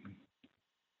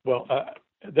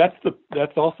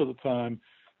that's also the time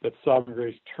that Sovereign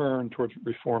Grace turned towards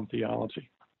Reformed theology,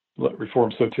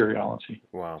 Reformed soteriology.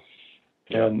 Wow.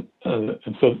 And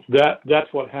so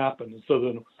that's what happened. And so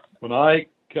then when I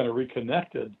kind of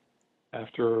reconnected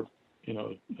after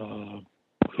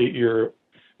 8-year,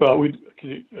 well, we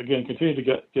again continued to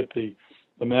get the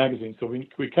magazine, so we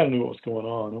kind of knew what was going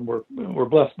on, and we're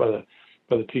blessed by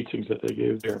the teachings that they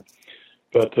gave there.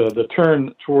 But the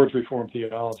turn towards Reformed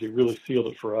theology really sealed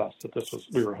it for us that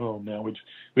we were home now.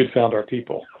 We'd found our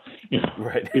people.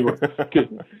 Right. We were,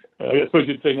 I suppose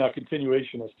you'd say now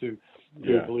continuationists who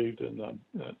believed in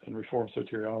Reformed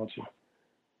soteriology.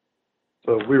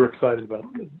 So we were excited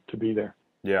to be there.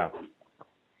 Yeah.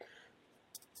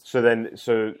 So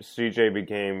CJ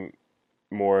became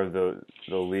more of the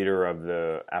leader of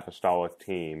the apostolic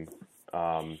team,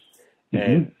 and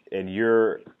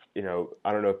you're,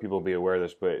 I don't know if people will be aware of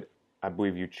this, but I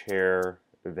believe you chair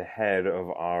the head of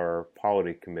our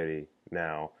polity committee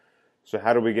now. So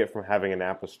how do we get from having an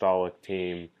apostolic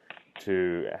team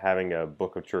to having a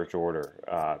book of church order?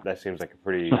 That seems like a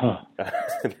pretty,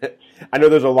 I know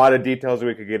there's a lot of details that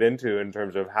we could get into in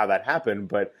terms of how that happened,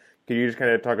 but can you just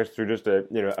kind of talk us through just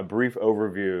a brief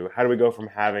overview? How do we go from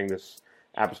having this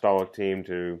apostolic team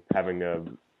to having a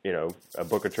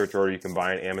book of church order you can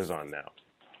buy on Amazon now?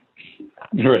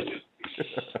 Right.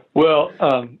 Well,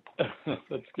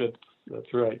 that's good.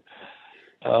 That's right.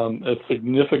 A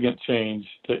significant change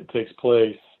takes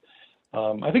place.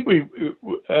 I think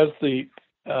as the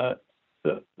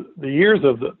years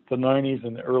of the 90s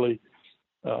and the early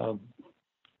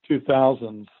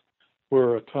 2000s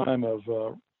were a time of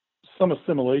some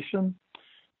assimilation.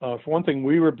 For one thing,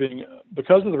 we were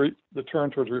because of the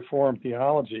turn towards Reformed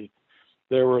theology,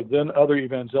 there were then other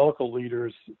evangelical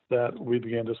leaders that we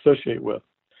began to associate with.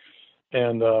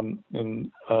 And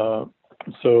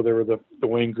so there were the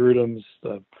Wayne Grudem's,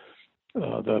 the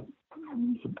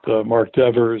Mark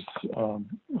Devers,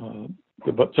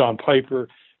 the John Piper,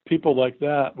 people like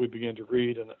that we began to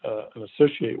read and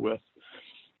associate with.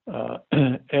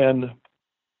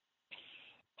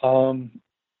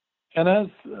 And as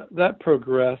that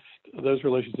progressed, those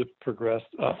relationships progressed,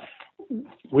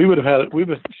 we would have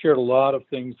shared a lot of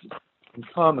things in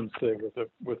common, say,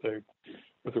 with a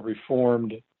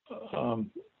Reformed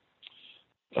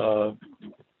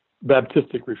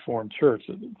Baptistic Reformed church,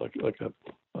 like a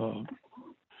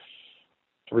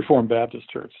Reformed Baptist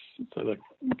church, so like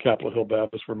Capitol Hill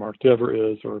Baptist, where Mark Dever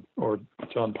is, or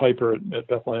John Piper at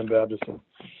Bethlehem Baptist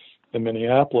in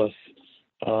Minneapolis,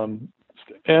 and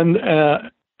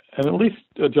at least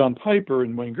John Piper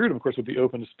and Wayne Grudem, of course, would be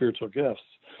open to spiritual gifts.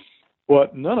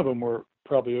 What none of them were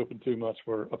probably open to much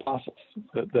were apostles.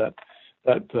 That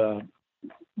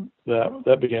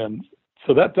began.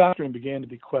 So that doctrine began to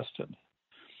be questioned.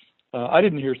 I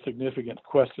didn't hear significant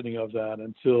questioning of that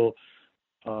until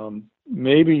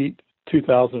maybe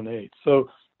 2008. So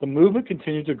the movement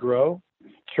continued to grow.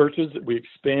 Churches, we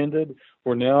expanded.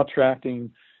 We're now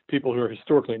attracting people who are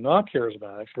historically not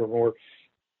charismatics, who are more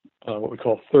what we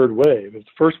call third wave. The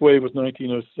first wave was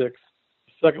 1906.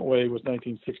 The second wave was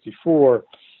 1964.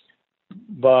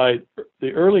 By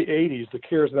the early 80s, the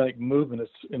charismatic movement is,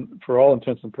 for all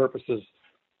intents and purposes,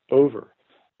 over.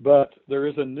 But there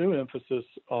is a new emphasis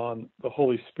on the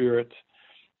Holy Spirit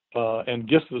and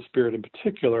gifts of the Spirit in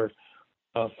particular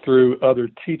through other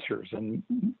teachers. And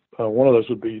one of those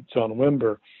would be John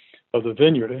Wimber, of the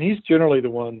Vineyard, and he's generally the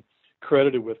one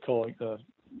credited with calling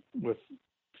with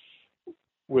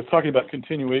talking about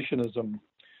continuationism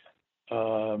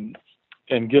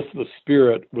and gifts of the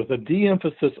Spirit, with a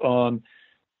de-emphasis on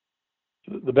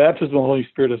the baptism of the Holy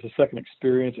Spirit as a second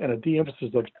experience, and a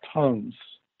de-emphasis of tongues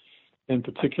in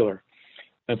particular.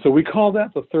 And so we call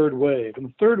that the third wave. And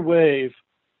the third wave,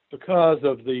 because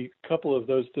of the couple of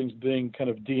those things being kind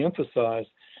of de-emphasized,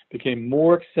 became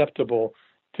more acceptable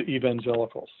to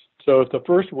evangelicals. So if the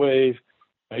first wave,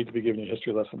 I hate to be giving you a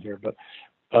history lesson here, but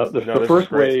the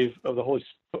first wave of the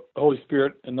Holy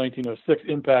Spirit in 1906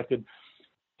 impacted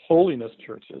holiness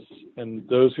churches and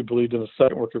those who believed in the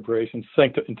second work of grace and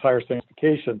entire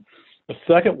sanctification. The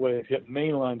second wave hit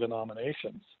mainline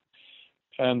denominations.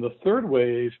 And the third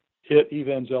wave hit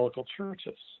evangelical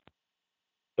churches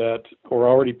that were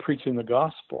already preaching the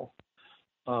gospel.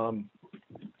 And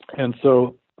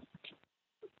so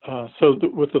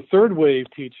with the third wave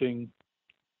teaching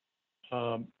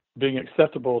being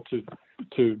acceptable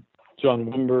to John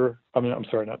Wimber,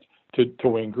 to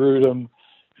Wayne Grudem,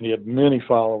 and he had many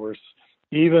followers.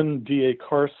 Even D.A.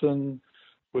 Carson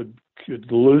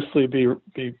could loosely be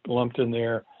lumped in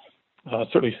there.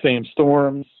 Certainly Sam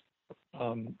Storms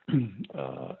out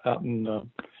in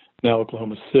now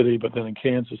Oklahoma City, but then in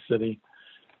Kansas City,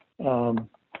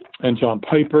 and John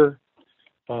Piper.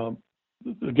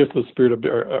 The gifts of the Spirit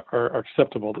are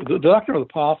acceptable. The doctrine of the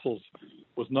apostles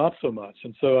was not so much,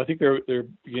 and so I think there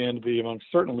began to be among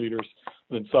certain leaders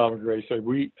within Sovereign Grace a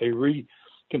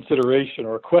reconsideration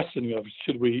or a questioning of,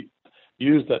 should we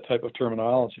use that type of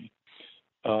terminology?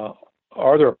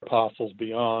 Are there apostles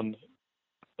beyond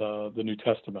the New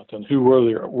Testament, and who were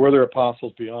there? Were there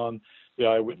apostles beyond the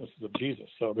eyewitnesses of Jesus?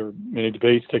 So there are many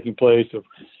debates taking place of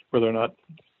whether or not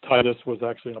Titus was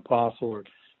actually an apostle,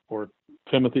 or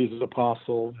Timothy is an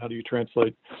apostle. How do you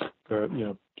translate,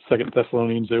 Second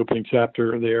Thessalonians, the opening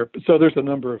chapter there? So there's a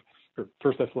number of, or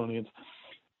First Thessalonians.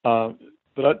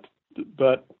 But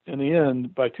in the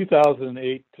end, by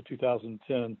 2008 to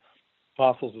 2010,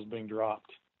 apostles is being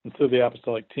dropped. Instead of the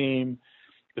apostolic team,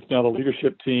 it's now the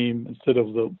leadership team. Instead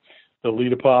of the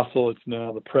lead apostle, it's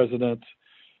now the president.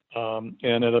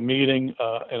 And at a meeting,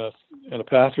 in a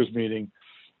pastor's meeting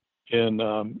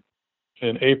in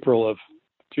April of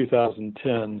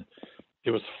 2010, it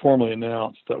was formally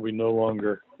announced that we no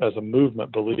longer, as a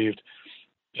movement, believed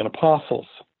in apostles.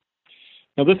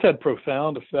 Now, this had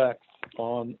profound effects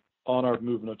on our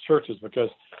movement of churches, because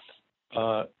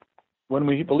when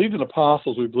we believed in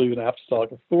apostles, we believed in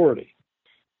apostolic authority,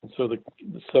 and so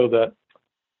that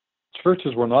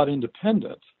churches were not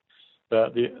independent.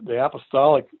 That the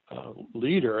apostolic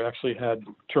leader actually had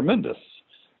tremendous,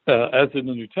 as in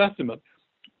the New Testament,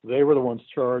 they were the ones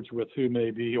charged with who may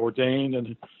be ordained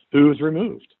and who is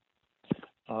removed,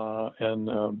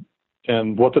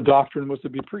 and what the doctrine was to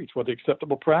be preached, what the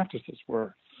acceptable practices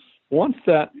were. Once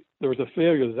that there was a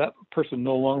failure, that person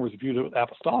no longer was viewed with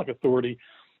apostolic authority,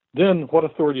 then what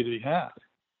authority did he have?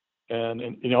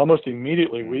 And almost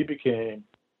immediately we became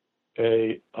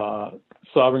a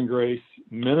Sovereign Grace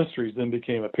Ministries, then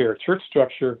became a parachurch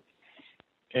structure,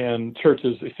 and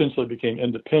churches essentially became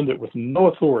independent with no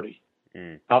authority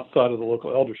outside of the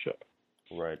local eldership.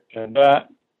 Right. And that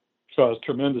caused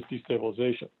tremendous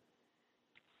destabilization.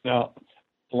 Now,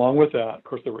 along with that, of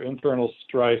course, there were internal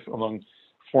strife among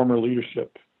former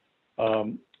leadership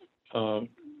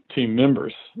team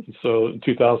members. And so in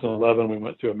 2011, we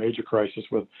went through a major crisis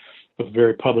with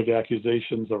very public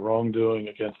accusations of wrongdoing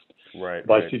against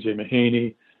C.J.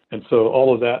 Mahaney. And so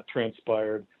all of that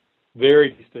transpired,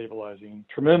 very destabilizing,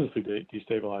 tremendously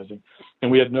destabilizing, and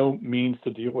we had no means to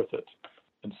deal with it.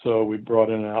 And so we brought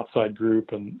in an outside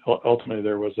group, and ultimately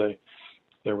there was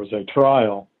a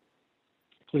trial,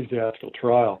 ecclesiastical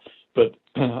trial. But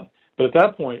at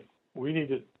that point, we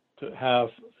needed to have,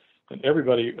 and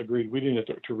everybody agreed, we needed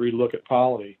to relook at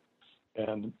polity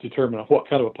and determine what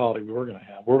kind of a polity we were going to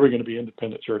have. Were we going to be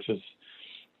independent churches,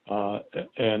 or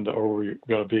were we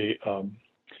going to be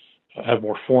have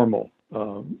more formal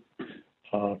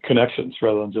connections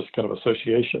rather than just kind of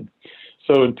association?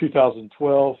 So in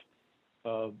 2012,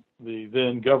 the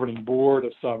then governing board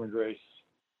of Sovereign Grace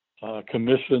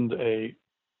commissioned a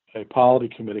polity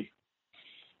committee,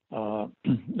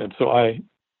 and so I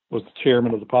was the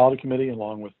chairman of the polity committee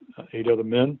along with 8 other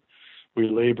men. We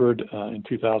labored in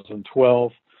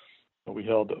 2012. We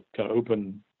held kind of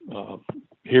open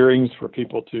hearings for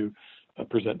people to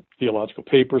present theological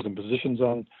papers and positions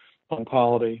on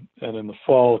polity. And in the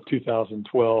fall of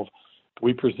 2012,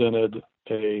 we presented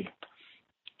a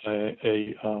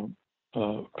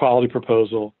polity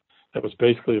proposal that was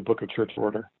basically a book of church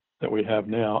order that we have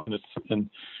now, and it's in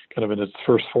its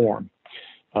first form.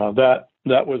 That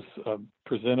was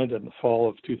presented in the fall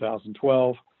of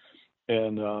 2012,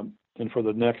 and for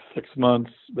the next 6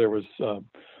 months there were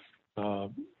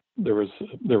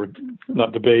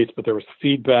not debates, but there was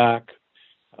feedback.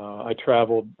 I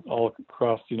traveled all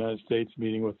across the United States,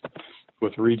 meeting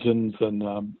with regions and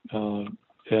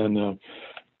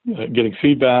getting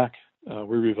feedback.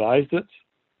 We revised it,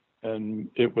 and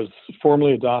it was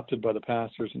formally adopted by the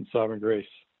pastors in Sovereign Grace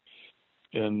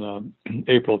in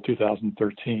April of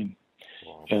 2013.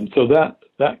 Wow. And so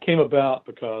that came about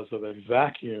because of a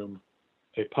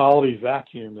polity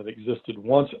vacuum that existed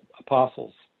once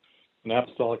apostles and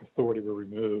apostolic authority were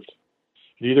removed.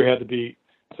 It had to be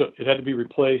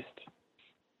replaced.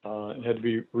 It had to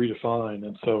be redefined,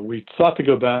 and so we sought to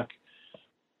go back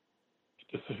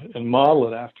and model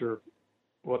it after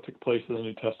what took place in the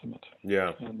New Testament.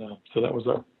 Yeah. And so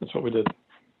that's what we did.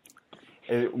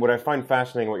 And what I find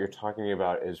fascinating, what you're talking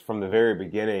about, is from the very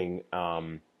beginning,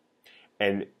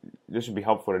 and this would be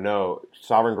helpful to know,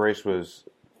 Sovereign Grace was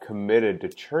committed to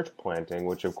church planting,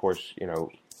 which, of course,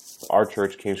 our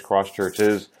church, King's Cross Church,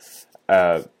 is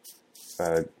a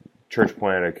church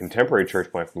plant, a contemporary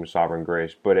church plant from Sovereign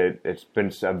Grace, but it's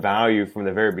been a value from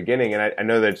the very beginning. And I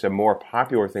know that it's a more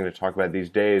popular thing to talk about these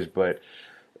days, but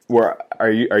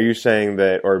are you saying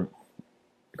that, or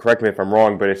correct me if I'm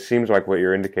wrong, but it seems like what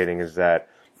you're indicating is that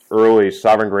early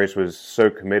Sovereign Grace was so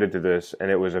committed to this, and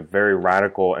it was a very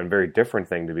radical and very different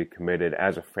thing to be committed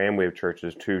as a family of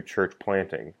churches to church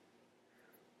planting.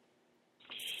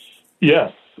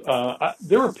 Yes.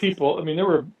 There were people, there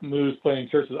were moves planting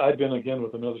churches. I'd been, again,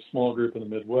 with another small group in the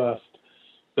Midwest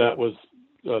that was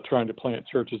trying to plant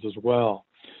churches as well.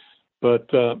 But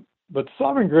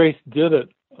Sovereign Grace did it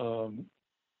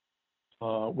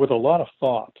with a lot of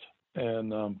thought,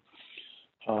 and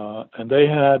they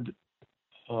had,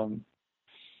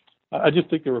 I just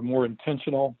think they were more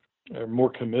intentional, or more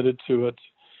committed to it,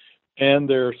 and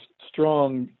they're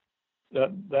strong.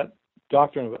 That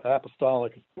doctrine of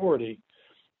apostolic authority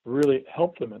really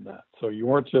helped them in that. So you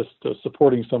weren't just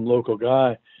supporting some local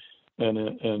guy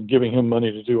and giving him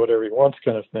money to do whatever he wants,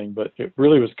 kind of thing, but it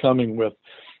really was coming with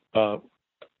we're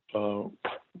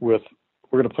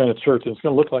going to plant a church and it's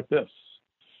going to look like this.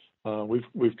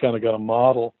 We've kind of got a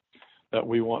model that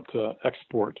we want to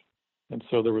export, and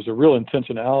so there was a real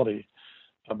intentionality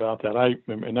about that. In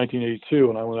 1982,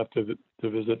 when I went up to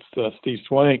visit Steve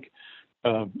Shank,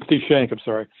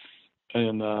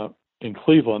 in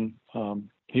Cleveland.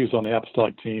 He was on the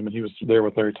apostolic team, and he was there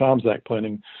with Larry Tomczak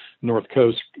planning North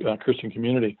Coast Christian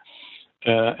Community.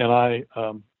 And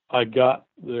I got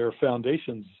their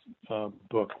Foundations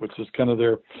book, which is kind of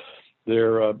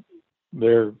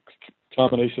their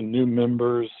combination new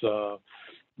members,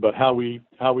 but how we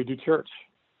do church.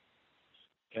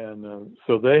 And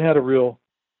so they had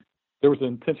there was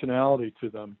an intentionality to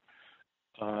them,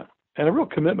 and a real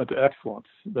commitment to excellence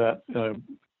that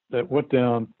went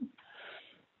down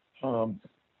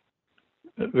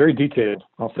very detailed.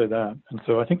 I'll say that, and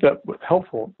so I think that was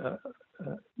helpful.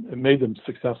 It made them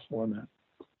successful in that.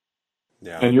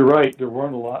 Yeah. And you're right. There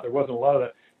wasn't a lot of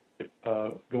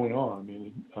that going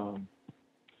on.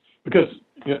 Because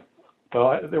there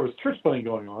was church planting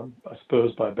going on, I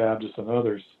suppose, by Baptists and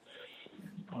others.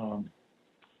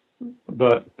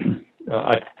 But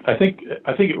I think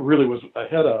it really was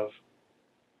ahead of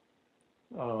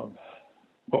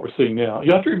what we're seeing now.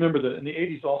 You have to remember that in the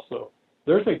 80s also,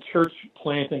 there's a church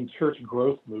planting, church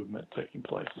growth movement taking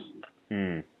place.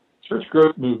 Church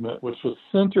growth movement, which was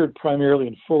centered primarily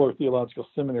in Fuller Theological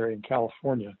Seminary in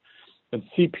California, and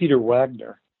C. Peter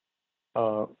Wagner,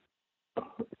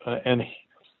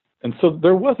 and so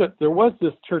there was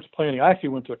this church planting. I actually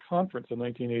went to a conference in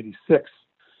 1986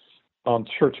 on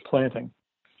church planting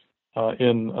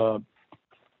in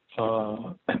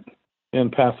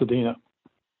Pasadena,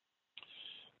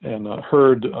 and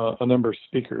heard a number of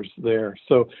speakers there.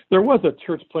 So there was a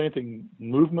church planting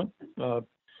movement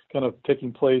kind of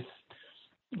taking place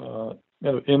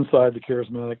inside the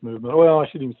charismatic movement. Well, I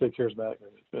shouldn't even say charismatic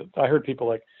movement, but I heard people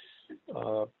like,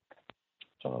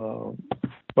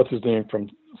 what's his name from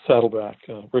Saddleback,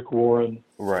 Rick Warren.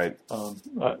 Right.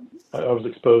 I was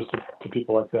exposed to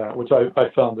people like that, which I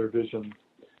found their vision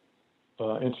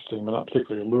interesting, but not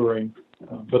particularly alluring.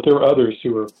 But there were others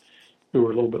who were a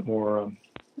little bit more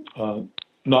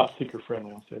not seeker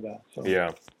friendly. I'll say that. So.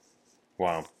 Yeah.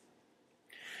 Wow.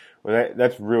 Well,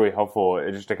 that's really helpful,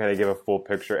 just to kind of give a full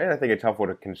picture. And I think it's helpful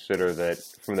to consider that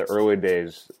from the early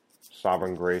days,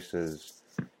 Sovereign Grace's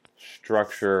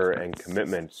structure and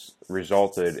commitments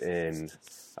resulted in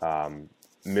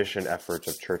mission efforts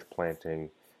of church planting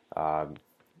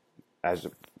as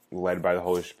led by the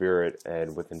Holy Spirit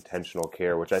and with intentional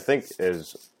care, which I think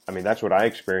that's what I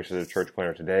experience as a church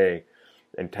planner today,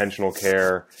 intentional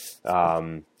care,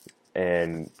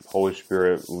 and Holy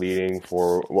Spirit leading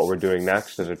for what we're doing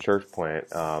next as a church plant,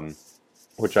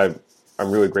 which I'm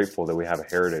really grateful that we have a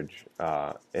heritage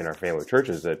in our family of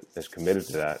churches that is committed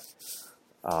to that.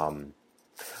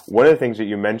 One of the things that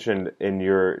you mentioned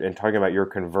in talking about your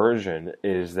conversion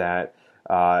is that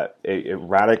it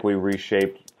radically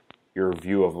reshaped your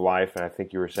view of life, and I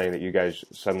think you were saying that you guys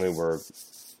suddenly were,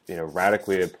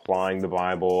 radically applying the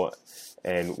Bible.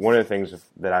 And one of the things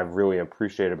that I've really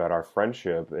appreciated about our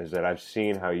friendship is that I've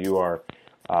seen how you are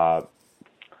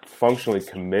functionally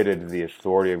committed to the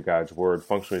authority of God's Word,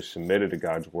 functionally submitted to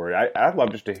God's Word. I'd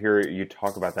love just to hear you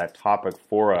talk about that topic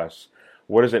for us.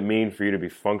 What does it mean for you to be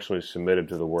functionally submitted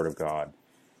to the Word of God?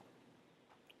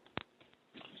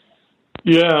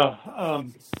 Yeah,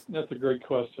 that's a great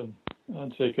question,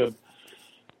 Jacob.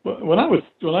 When I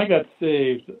got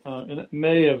saved in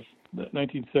May of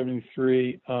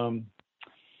 1973, a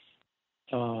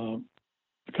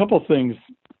couple of things.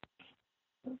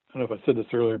 I don't know if I said this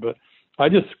earlier, but I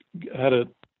just had it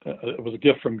was a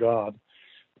gift from God.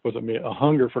 Was a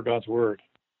hunger for God's Word.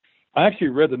 I actually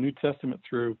read the New Testament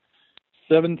through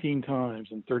 17 times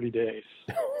in 30 days.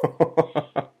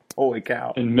 Holy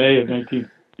cow! In May of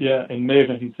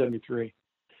 1973,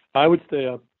 I would stay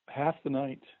up half the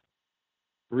night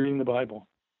reading the Bible,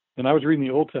 and I was reading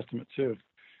the Old Testament too,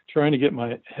 trying to get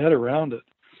my head around it.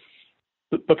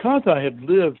 But because I had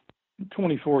lived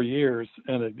 24 years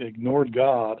and had ignored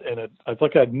God, and it's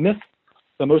like I'd missed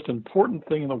the most important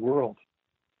thing in the world.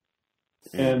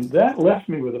 And that left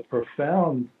me with a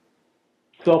profound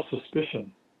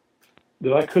self-suspicion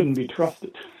that I couldn't be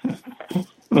trusted. It's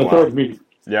hard for me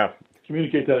to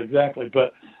communicate that exactly,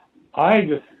 but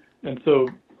so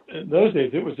in those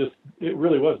days, it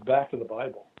really was back to the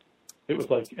Bible. It was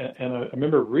like, and I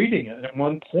remember reading it, and at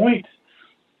one point,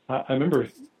 I remember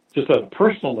just at a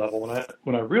personal level,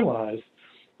 when I realized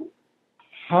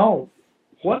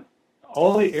what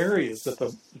all the areas that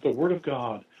the Word of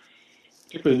God,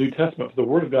 particularly the New Testament, the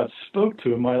Word of God spoke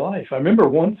to in my life. I remember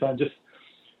one time just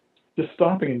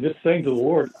stopping and just saying to the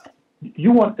Lord,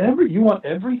 "You want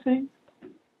everything?"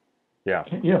 Yeah.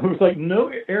 It was like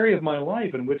no area of my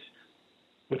life in which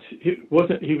he was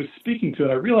speaking to,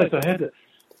 and I realized I had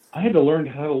to learn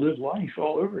how to live life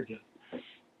all over again.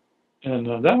 And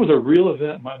that was a real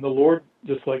event. The Lord,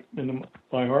 just like in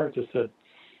my heart, just said,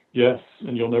 "Yes,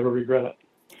 and you'll never regret it."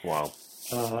 Wow.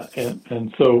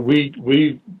 And so we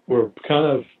were kind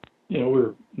of, we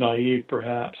were naive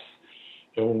perhaps.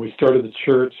 When we started the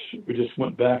church, we just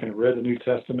went back and read the New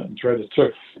Testament and tried to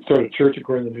start a church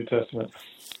according to the New Testament.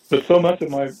 But so much of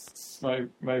my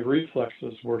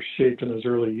reflexes were shaped in those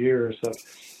early years that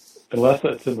unless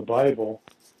that's in the Bible,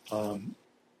 I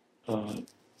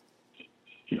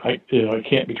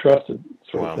can't be trusted,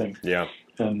 sort of thing. Yeah.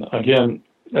 And again,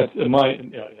 that's in I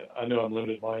know I'm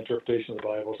limited in my interpretation of the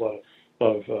Bible.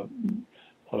 There's a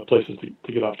lot of places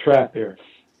to get off track there.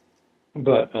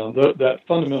 But that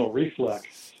fundamental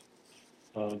reflex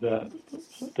that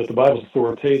the Bible's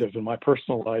authoritative in my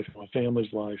personal life, my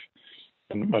family's life,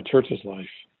 and my church's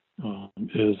life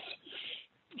is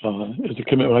a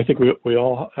commitment I think we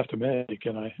all have to make.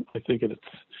 And I think it's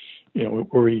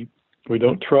where we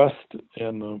don't trust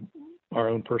in our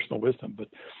own personal wisdom, but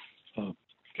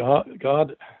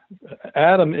God,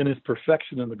 Adam in his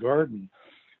perfection in the garden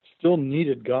still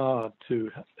needed God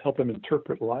to help him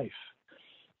interpret life.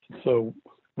 So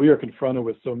we are confronted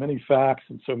with so many facts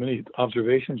and so many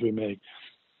observations we make,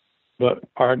 but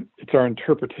it's our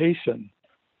interpretation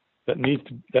that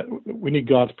we need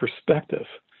God's perspective.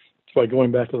 That's why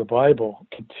going back to the Bible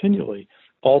continually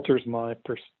alters my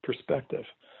perspective.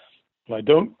 When I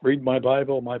don't read my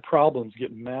Bible, my problems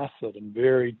get massive and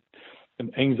varied,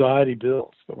 and anxiety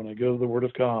builds. But when I go to the Word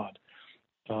of God,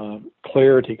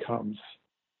 clarity comes,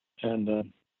 and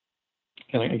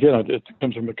again, it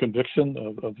comes from a conviction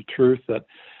of the truth that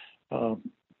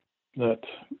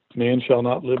man shall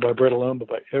not live by bread alone, but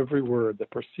by every word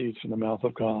that proceeds from the mouth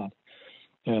of God.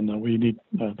 And we need,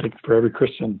 I think, for every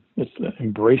Christian, it's the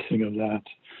embracing of that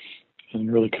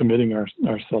and really committing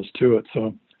ourselves to it.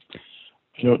 So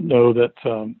I don't know that,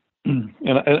 and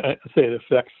I say it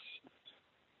affects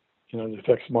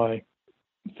my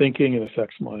thinking, it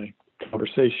affects my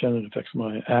conversation, it affects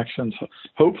my actions.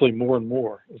 Hopefully, more and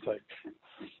more. It's like,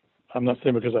 I'm not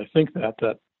saying because I think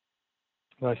that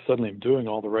I suddenly am doing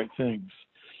all the right things,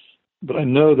 but I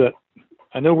know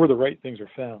where the right things are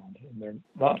found, and they're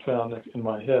not found in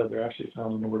my head. They're actually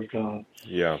found in the Word of God.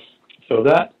 Yeah. So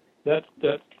that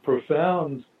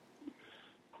profound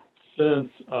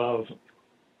sense of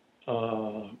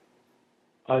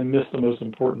I missed the most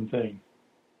important thing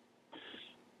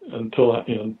until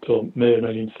May of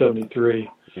 1973.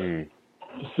 Mm.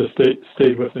 It's just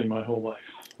stayed with me my whole life.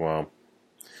 Wow.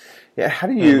 Yeah. How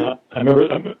do you? I remember.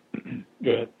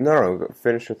 Go ahead. No.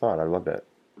 Finish your thought. I loved it.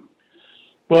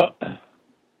 Well,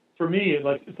 for me,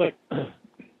 it's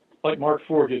like Mark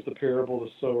 4 gives the parable of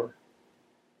the sower,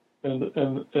 and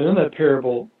in that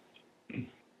parable,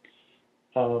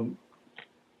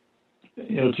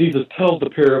 Jesus tells the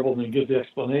parable and he gives the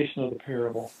explanation of the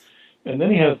parable, and then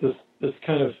he has this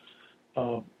kind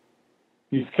of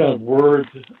these kind of words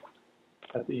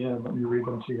at the end. Let me read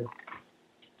them to you.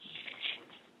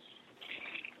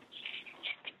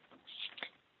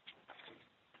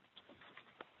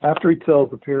 After he tells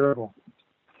the parable,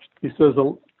 he said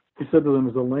to them,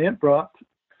 "Is a lamp brought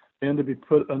in to be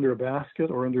put under a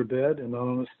basket or under a bed and not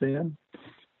on a stand?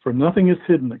 For nothing is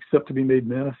hidden except to be made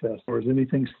manifest, or is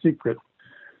anything secret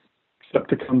except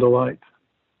to come to light.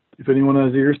 If anyone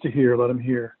has ears to hear, let him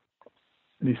hear."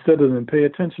 And he said to them, "Pay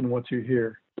attention to what you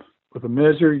hear. With the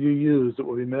measure you use, it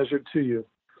will be measured to you,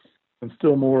 and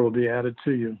still more will be added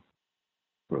to you.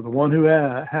 For the one who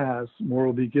has, more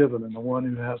will be given, and the one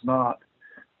who has not,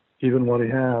 even what he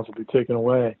has will be taken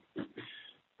away."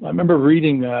 I remember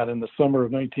reading that in the summer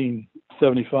of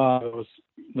 1975.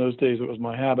 In those days, it was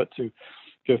my habit to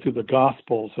go through the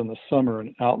Gospels in the summer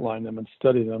and outline them and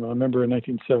study them. I remember in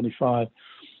 1975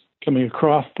 coming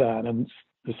across that and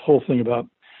this whole thing about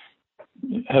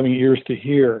having ears to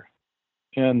hear.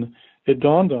 And it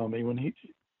dawned on me when he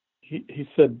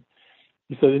said,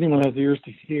 anyone has ears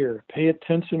to hear, pay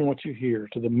attention to what you hear.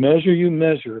 To the measure you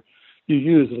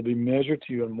use, it'll be measured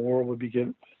to you, and more will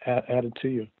be added to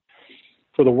you.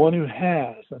 For the one who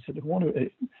has, I said,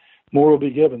 more will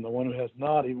be given. The one who has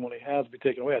not, even what he has, will be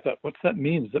taken away. I thought, what's that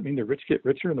mean? Does that mean the rich get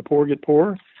richer and the poor get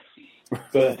poorer?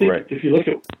 But I think if you look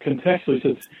at contextually, it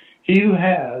says, he who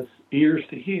has ears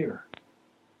to hear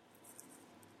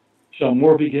shall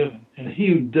more be given. And he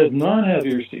who does not have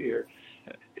ears to hear,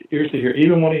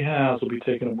 even what he has will be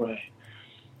taken away.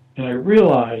 And I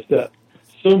realized that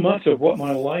so much of what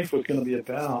my life was going to be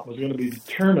about was going to be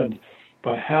determined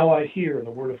by how I hear the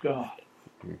Word of God.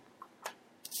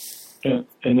 And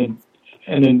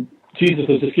then Jesus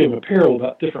has just given a parable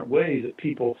about different ways that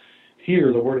people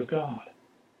hear the Word of God.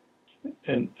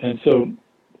 And so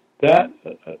that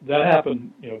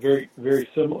happened, very, very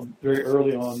similar, very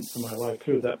early on in my life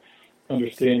too. That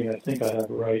understanding, I think I have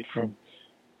right from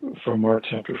Mark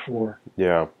chapter 4.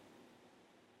 Yeah.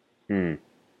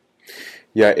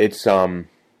 Yeah, it's how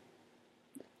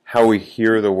we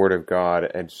hear the Word of God,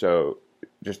 and so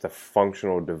just a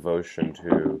functional devotion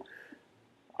to,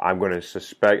 I'm going to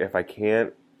suspect if I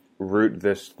can't root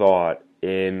this thought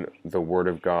in the Word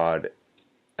of God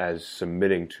as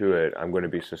submitting to it, I'm going to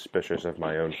be suspicious of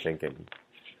my own thinking.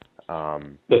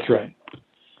 That's right.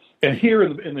 And here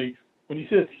when he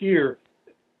says hear,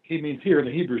 he means hear in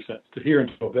the Hebrew sense, to hear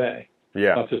and to obey.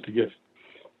 Yeah. Not just to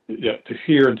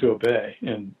hear and to obey.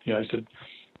 And I used to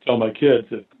tell my kids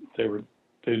if they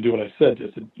didn't do what I said,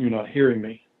 I said, "You're not hearing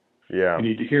me. Yeah. You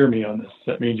need to hear me on this.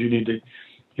 That means you need to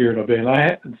hear and obey."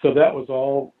 And so that was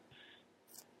all.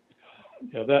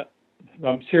 That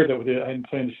I'm shared that with you. I hadn't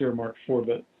planned to share Mark 4,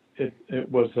 but it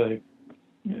was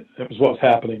what was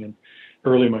happening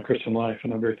early in my Christian life,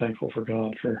 and I'm very thankful for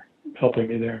God for helping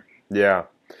me there. Yeah.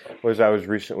 Well, as I was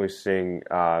recently seeing,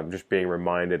 just being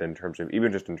reminded in terms of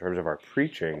our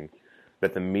preaching,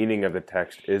 that the meaning of the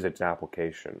text is its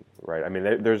application, right? I mean,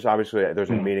 there's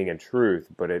a meaning and truth,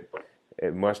 but it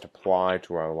must apply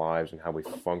to our lives and how we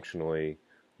functionally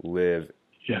live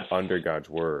under God's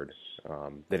Word.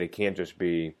 That it can't just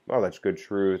be, that's good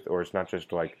truth, or it's not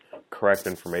just like correct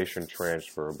information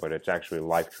transfer, but it's actually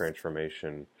life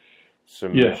transformation,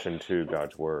 submission to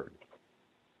God's Word.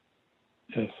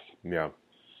 Yes. Yeah.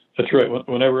 That's right.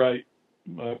 Whenever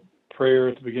my prayer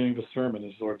at the beginning of the sermon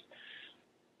is, "Lord,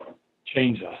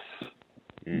 change us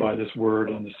by this Word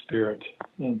and the Spirit,"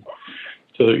 and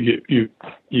so that you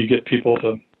get people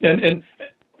to and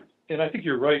I think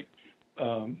you're right.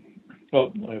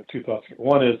 Well, I have two thoughts here.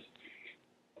 One is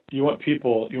you want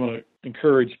to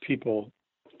encourage people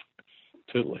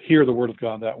to hear the Word of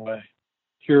God that way.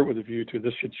 Hear it with a view to,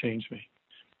 this should change me.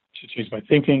 It should change my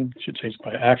thinking. It should change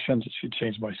my actions. It should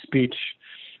change my speech.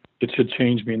 It should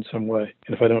change me in some way.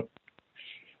 And if I don't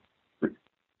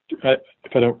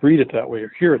read it that way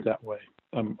or hear it that way,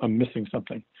 I'm missing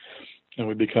something. And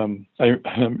we become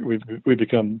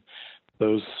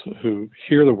those who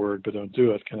hear the Word but don't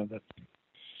do it. Kind of that.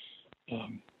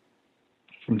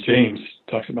 From James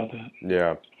talks about that.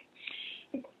 Yeah.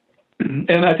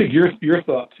 And I think your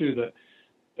thought too that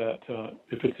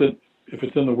if if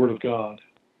it's in the Word of God.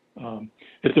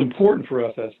 It's important for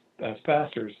us as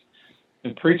pastors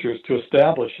and preachers to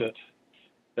establish it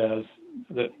as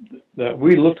that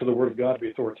we look to the Word of God to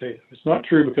be authoritative. It's not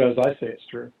true because I say it's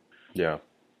true. Yeah.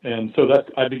 And so that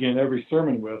I begin every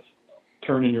sermon with,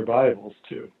 turn in your Bibles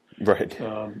to. Right.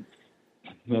 And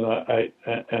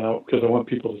because I want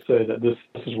people to say that this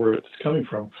is where it's coming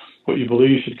from. What you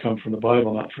believe should come from the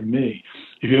Bible, not from me.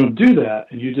 If you don't do that,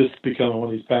 and you just become one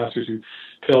of these pastors who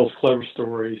tells clever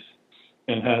stories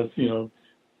and has humor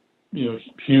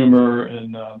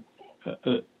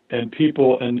and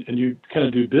people, and you kind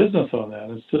of do business on that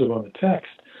instead of on the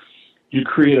text, you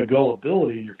create a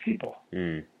gullibility in your people.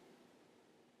 Mm.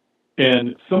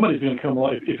 And somebody's going to come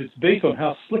along, if it's based on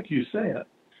how slick you say it,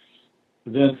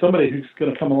 then somebody who's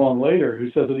going to come along later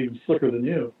who says it even slicker than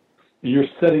you, and you're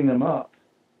setting them up.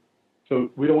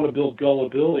 So we don't want to build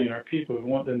gullibility in our people. We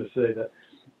want them to say that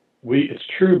it's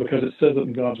true because it says it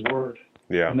in God's Word.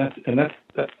 Yeah. And that's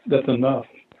enough.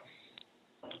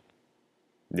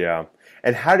 Yeah.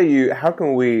 And how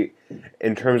can we,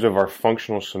 in terms of our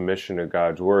functional submission to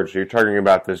God's Word, so you're talking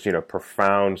about this,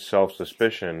 profound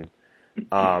self-suspicion,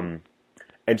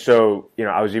 and so,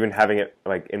 I was even having it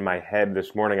like in my head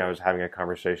this morning. I was having a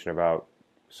conversation about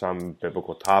some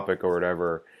biblical topic or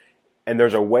whatever. And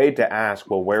there's a way to ask,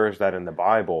 well, where is that in the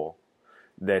Bible?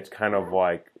 That's kind of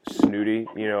like snooty,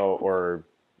 or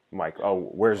like, oh,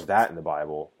 where's that in the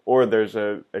Bible? Or there's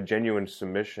a genuine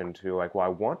submission to like, well, I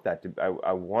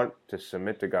want to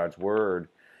submit to God's Word.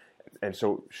 And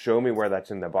so show me where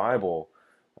that's in the Bible.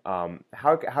 How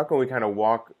can we kind of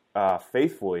walk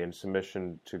faithfully in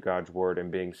submission to God's Word and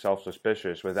being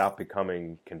self-suspicious without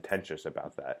becoming contentious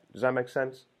about that? Does that make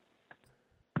sense?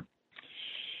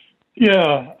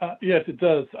 Yeah, yes, it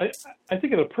does. I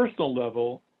think at a personal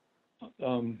level,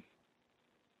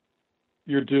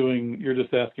 you're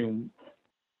just asking,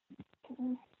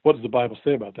 what does the Bible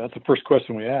say about that? That's the first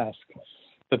question we ask.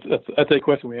 That's a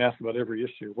question we ask about every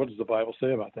issue. What does the Bible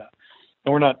say about that?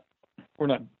 And we're not,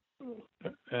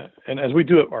 and as we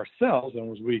do it ourselves,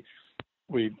 and as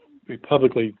we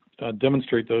publicly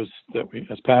demonstrate those that we,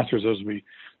 as pastors, those we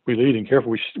lead and care for,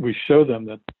 we show them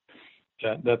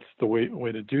that's the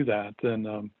way to do that. Then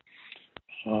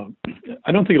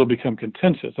I don't think it'll become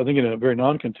contentious. I think in a very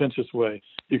non-contentious way,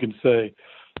 you can say,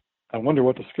 I wonder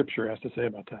what the Scripture has to say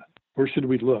about that. Where should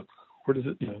we look? Where does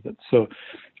it, so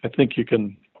I think you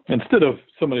can, instead of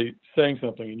somebody saying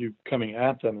something and you coming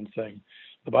at them and saying,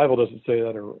 the Bible doesn't say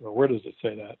that, or where does it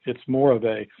say that? It's more of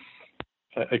a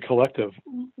collective,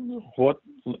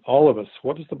 all of us,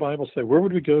 what does the Bible say? Where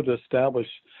would we go to establish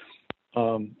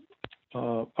our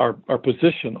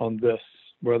position on this,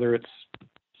 whether it's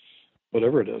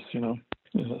whatever it is,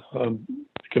 it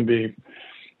can be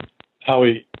how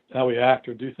we act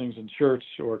or do things in church,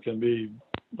 or it can be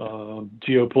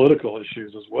geopolitical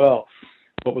issues as well.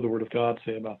 What would the Word of God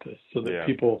say about this? So that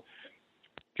people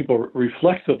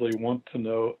reflexively want to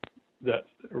know that,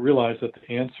 realize that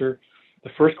the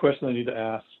first question they need to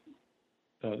ask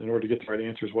in order to get the right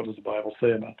answer is, what does the Bible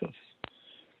say about this?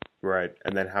 Right.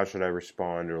 And then how should I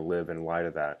respond or live in light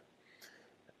of that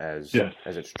as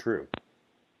it's true?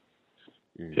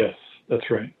 Mm. Yes, that's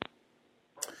right.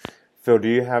 Phil, do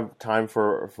you have time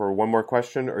for one more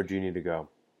question, or do you need to go?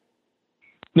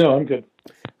 No, I'm good.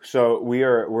 So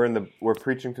we're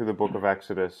preaching through the book of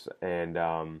Exodus, and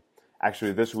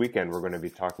actually this weekend I'm going to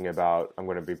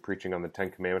be preaching on the Ten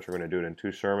Commandments. We're going to do it in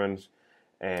 2 sermons.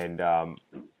 And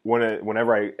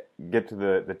whenever I get to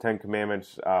the Ten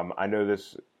Commandments, I know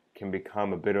this can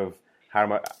become a bit of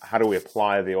how do we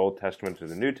apply the Old Testament to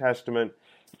the New Testament.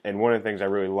 And one of the things I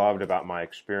really loved about my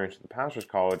experience at the Pastor's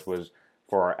College was,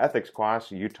 for our ethics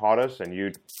class, you taught us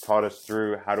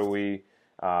through how do we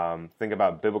think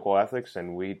about biblical ethics,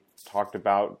 and we talked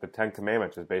about the Ten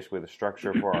Commandments as basically the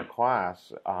structure for our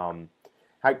class.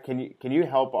 How can you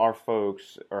help our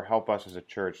folks, or help us as a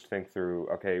church, think through,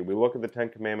 okay, we look at the Ten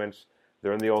Commandments,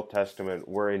 they're in the Old Testament,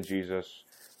 we're in Jesus,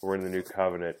 we're in the New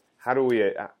Covenant. How do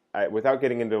we, without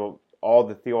getting into all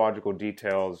the theological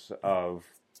details of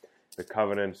the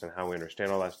covenants and how we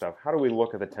understand all that stuff, how do we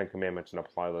look at the Ten Commandments and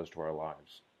apply those to our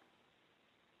lives?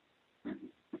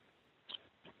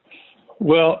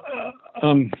 Well,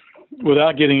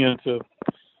 without getting into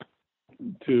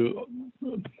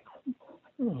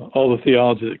all the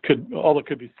theology that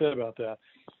could be said about that,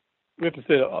 we have to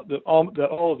say that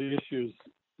all of the issues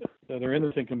that are in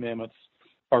the Ten Commandments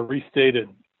are restated,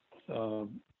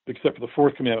 except for the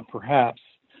 4th commandment, perhaps,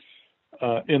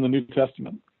 in the New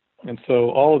Testament. And so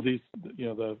all of these,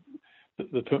 the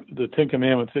Ten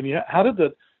Commandments, and how did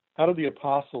the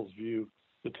apostles view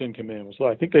the Ten Commandments?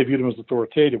 Well, I think they viewed them as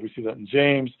authoritative. We see that in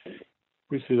James.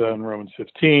 We see that in Romans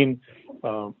 15.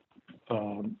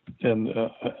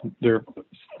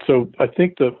 So I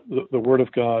think the Word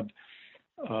of God,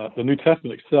 the New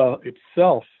Testament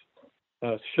itself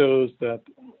shows that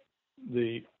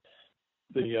the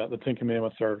Ten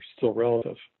Commandments are still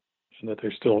relative, and that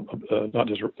they're still not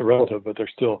just relative, but they're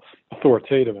still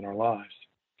authoritative in our lives.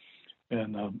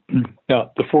 And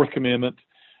now the fourth commandment,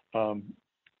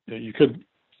 you could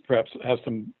perhaps have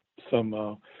some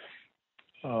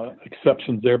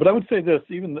exceptions there, but I would say this: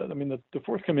 the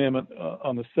fourth commandment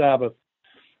on the Sabbath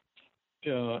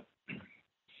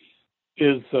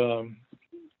is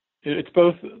it's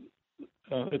both.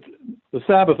 The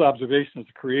Sabbath observation is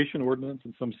a creation ordinance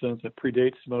in some sense that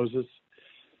predates Moses.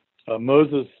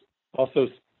 Moses also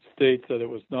states that it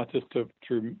was not just to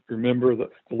remember the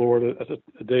Lord as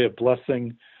a day of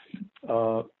blessing.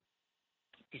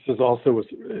 This is also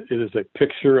it is a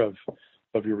picture of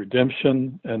your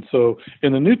redemption. And so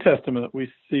in the New Testament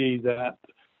we see that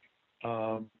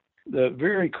that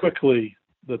very quickly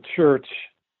the church,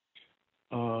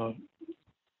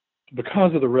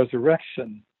 because of the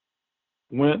resurrection,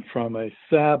 went from a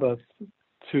Sabbath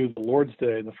to the Lord's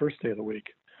Day, the first day of the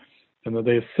week, and that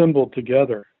they assembled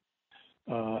together,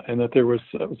 and that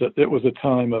it was a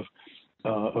time of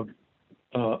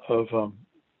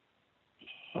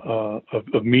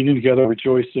meeting together,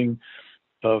 rejoicing,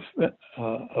 of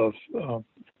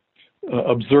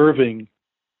observing.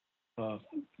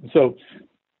 So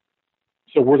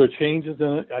were there changes in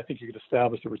it? I think you could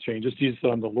establish there were changes. Jesus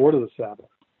said, "I'm the Lord of the Sabbath."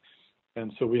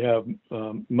 And so we have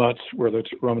much, whether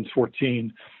it's Romans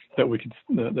 14, that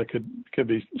could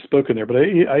be spoken there. But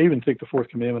I even think the fourth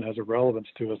commandment has a relevance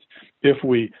to us if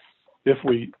we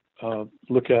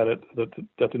look at it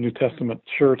that the New Testament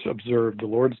church observed the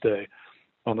Lord's Day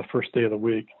on the first day of the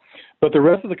week. But the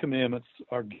rest of the commandments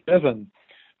are given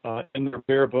in their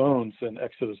bare bones in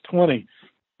Exodus 20,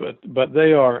 but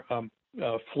they are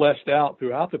fleshed out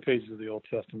throughout the pages of the Old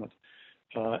Testament.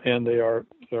 And they are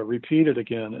repeated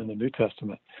again in the New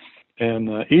Testament, and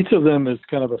each of them is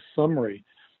kind of a summary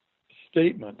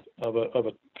statement of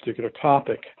a particular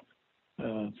topic.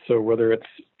 So whether it's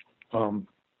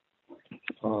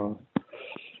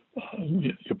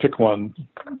you pick one,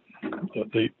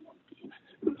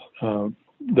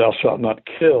 thou shalt not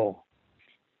kill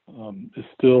is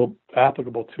still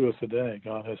applicable to us today.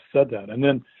 God has said that, and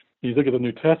then you look at the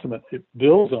New Testament; it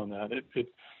builds on that. It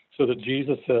so that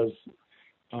Jesus says.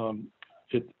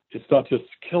 It's not just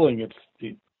killing; it's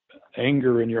the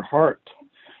anger in your heart,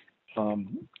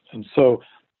 and so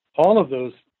all of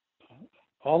the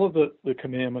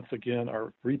commandments again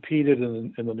are repeated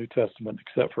in the New Testament,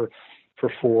 except for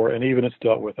 4, and even it's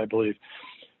dealt with, I believe.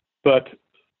 But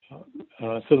so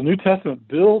the New Testament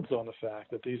builds on the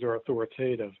fact that these are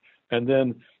authoritative, and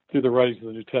then through the writings of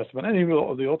the New Testament and even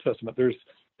the Old Testament, there's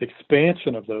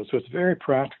expansion of those. So it's very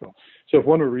practical. So if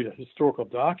one were to read a historical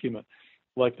document,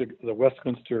 like the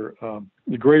Westminster,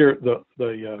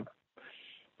 the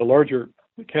larger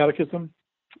catechism,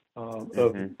 not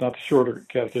the shorter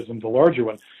catechism, the larger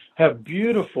one, have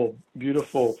beautiful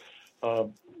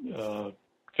kind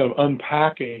of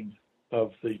unpacking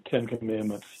of the Ten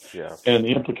Commandments and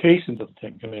the implications of the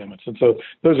Ten Commandments. And so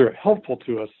those are helpful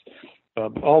to us.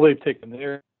 All they've taken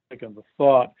there, taken the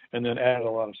thought, and then added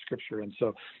a lot of scripture. And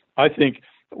so I think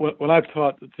when I've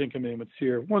taught the Ten Commandments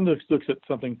here, one looks at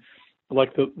something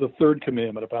like the third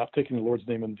commandment about taking the Lord's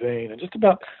name in vain, and just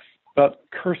about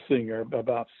cursing or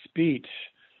about speech.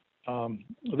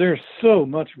 There's so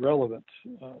much relevant.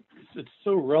 It's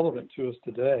so relevant to us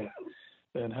today,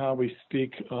 and how we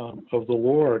speak of the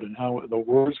Lord, and how the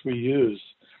words we use,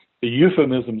 the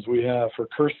euphemisms we have for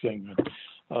cursing.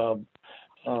 I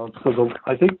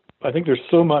think there's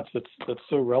so much that's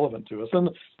so relevant to us, and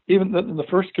even in the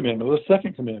first commandment, or the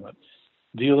second commandment,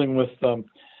 dealing with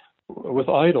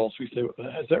idols, we say,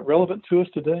 is that relevant to us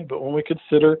today? But when we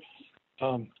consider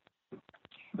the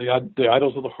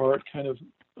idols of the heart kind of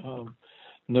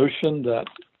notion that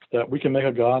we can make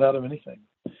a god out of anything.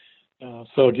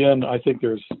 So again, I think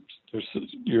there's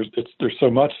so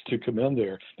much to commend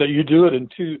there. That you do it in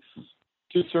two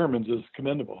sermons is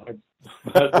commendable.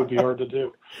 That would be hard to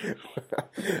do.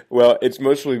 Well, it's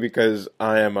mostly because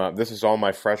I am. This is all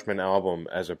my freshman album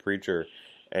as a preacher,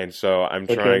 and so I'm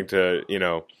trying to,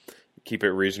 keep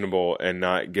it reasonable and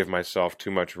not give myself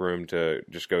too much room to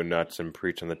just go nuts and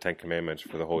preach on the Ten Commandments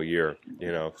for the whole year.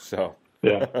 So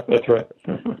yeah, that's right.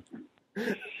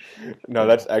 No,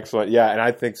 that's excellent. Yeah, and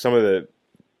I think some of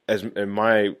as in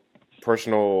my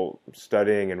personal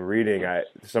studying and reading,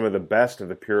 some of the best of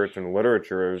the Puritan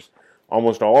literature is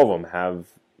almost all of them have,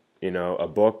 a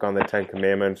book on the Ten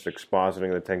Commandments,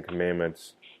 expositing the Ten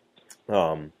Commandments.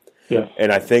 Yes.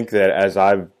 And I think that as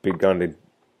I've begun to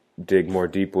dig more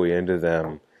deeply into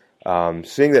them,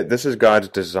 seeing that this is God's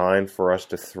design for us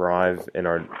to thrive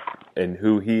in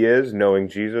who He is, knowing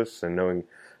Jesus and knowing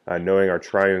our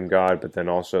triune God, but then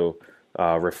also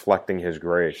reflecting His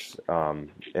grace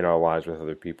in our lives with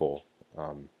other people.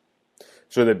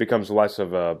 So that it becomes less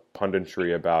of a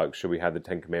punditry about should we have the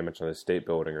Ten Commandments on the state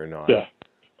building or not. Yeah.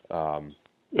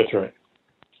 That's right.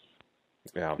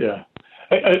 Yeah. Yeah.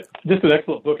 Just an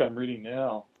excellent book I'm reading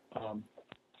now,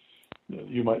 that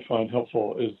you might find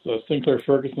helpful, is Sinclair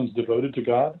Ferguson's Devoted to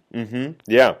God. Mm-hmm.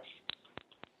 Yeah.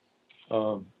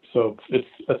 So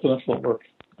that's an excellent work,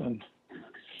 and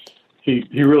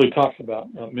he really talks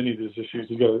about many of these issues.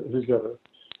 He's got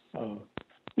a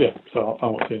So I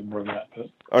won't say any more than that. But.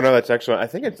 Oh no, that's excellent. I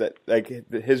think it's that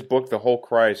his book, The Whole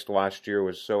Christ, last year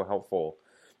was so helpful,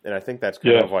 and I think that's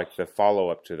kind of like the follow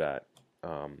up to that.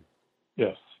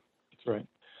 Yes, that's right.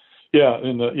 Yeah,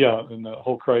 in the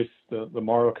Whole Christ, the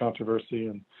Morrow controversy,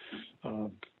 and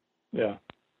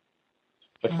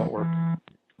excellent work.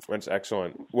 That's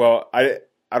excellent. Well, I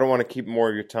don't want to keep more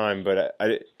of your time, but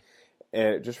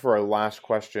just for our last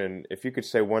question, if you could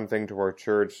say one thing to our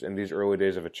church in these early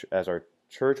days as our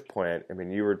church plant. I mean,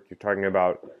 you're talking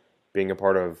about being a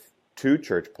part of 2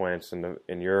 church plants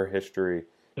in your history.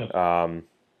 Yeah.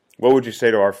 What would you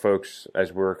say to our folks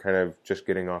as we're kind of just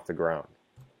getting off the ground?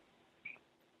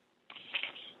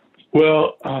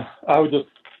 Well, I would just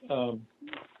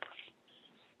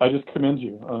commend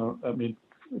you. I mean,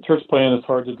 church plant is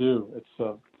hard to do. It's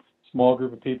a small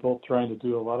group of people trying to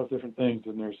do a lot of different things,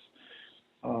 and there's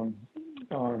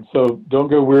so don't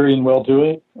go weary in well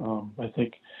doing. I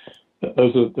think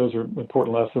those are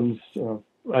important lessons.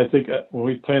 I think when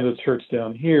we planted the church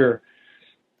down here,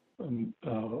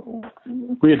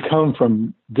 we had come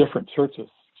from different churches,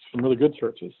 some really good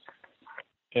churches,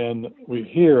 and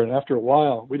and after a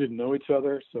while, we didn't know each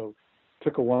other, so it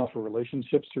took a while for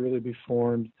relationships to really be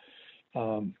formed.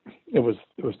 It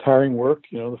was tiring work,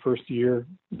 the first year.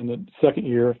 And the second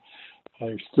year,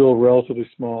 you're still relatively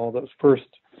small. Those first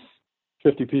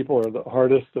 50 people are the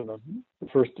hardest, and the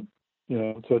first,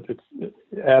 so it's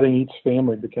adding each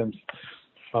family becomes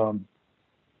is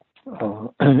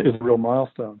a real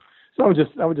milestone. So I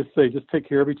would just say, just take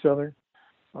care of each other,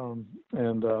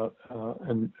 and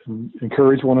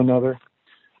encourage one another.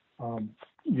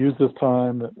 Use this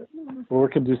time that the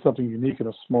Lord can do something unique in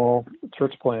a small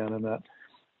church plan, and that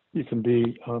you can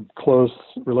be close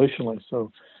relationally.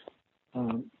 So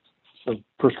 1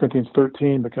 Corinthians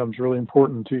 13 becomes really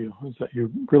important to you, is that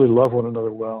you really love one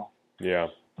another well. Yeah.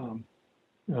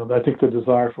 I think the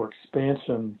desire for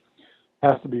expansion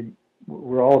has to be,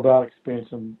 we're all about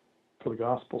expansion for the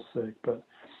gospel's sake, but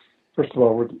first of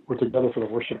all, we're together for the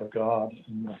worship of God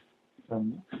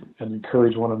and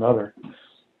encourage one another.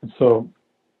 And so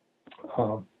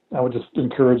I would just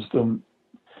encourage them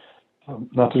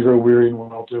not to grow weary in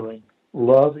well doing.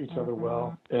 Love each other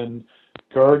well and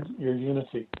guard your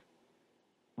unity.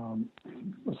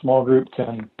 A small group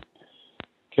can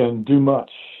do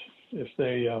much if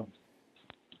they're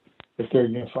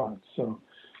unified. So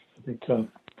I think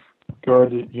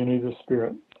guard the unity of the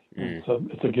Spirit.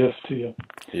 It's a gift to you.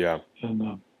 Yeah.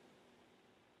 And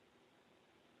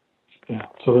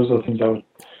so those are the things I would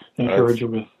encourage you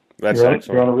with. That's excellent.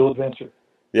 You're on a real adventure.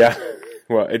 Yeah.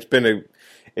 Well, it's been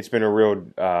a real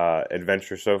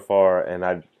adventure so far, and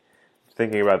I'm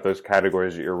thinking about those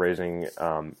categories that you're raising.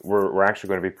 We're actually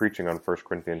going to be preaching on 1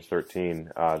 Corinthians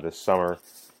 13 this summer,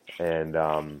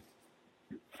 and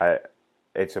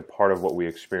it's a part of what we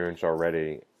experience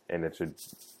already, and it's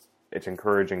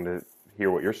encouraging to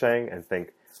hear what you're saying and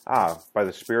think, by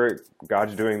the Spirit,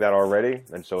 God's doing that already,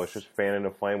 and so let's just fan into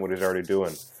flame what He's already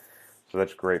doing. So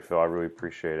that's great, Phil. I really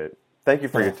appreciate it. Thank you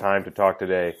for your time to talk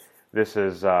today. This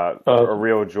is a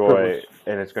real joy,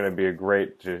 and it's going to be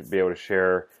great to be able to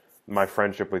share my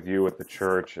friendship with you, with the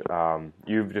church.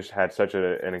 You've just had such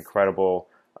an incredible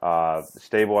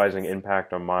stabilizing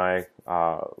impact on my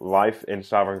life in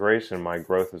Sovereign Grace and my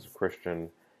growth as a Christian.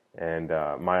 And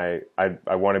I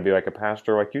want to be like a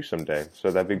pastor like you someday.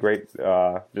 So that'd be great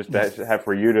just to have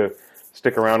for you to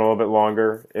stick around a little bit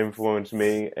longer, influence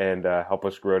me, and help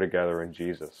us grow together in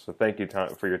Jesus. So thank you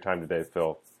for your time today,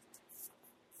 Phil.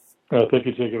 Thank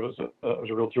you, Jacob. It was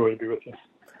a real joy to be with you.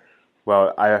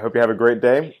 Well, I hope you have a great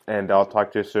day, and I'll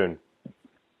talk to you soon.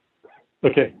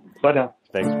 Okay. Bye now.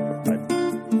 Thanks. Bye.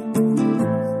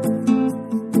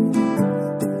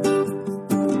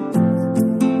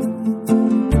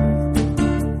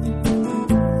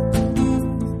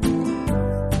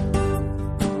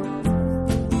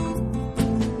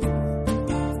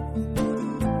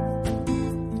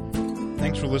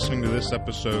 listening to this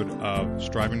episode of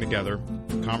Striving Together,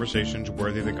 Conversations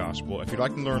Worthy of the Gospel. If you'd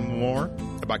like to learn more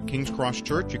about King's Cross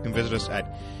Church, you can visit us at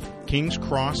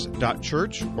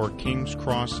kingscross.church or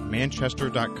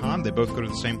kingscrossmanchester.com. They both go to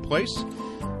the same place.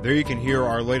 There you can hear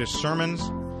our latest sermons,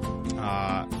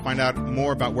 find out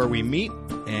more about where we meet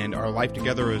and our life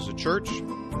together as a church.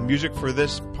 Music for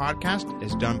this podcast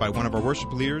is done by one of our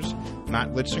worship leaders,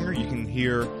 Matt Litzinger. You can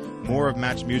hear more of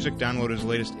Matt's music, download his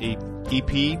latest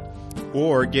EP,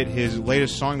 or get his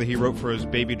latest song that he wrote for his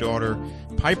baby daughter,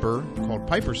 Piper, called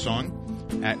Piper Song,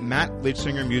 at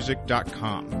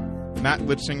mattlitzingermusic.com. Matt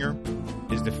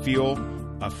Litzinger is the feel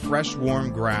of fresh,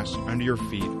 warm grass under your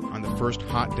feet on the first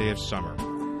hot day of summer.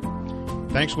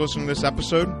 Thanks for listening to this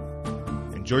episode.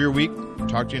 Enjoy your week.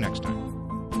 Talk to you next time.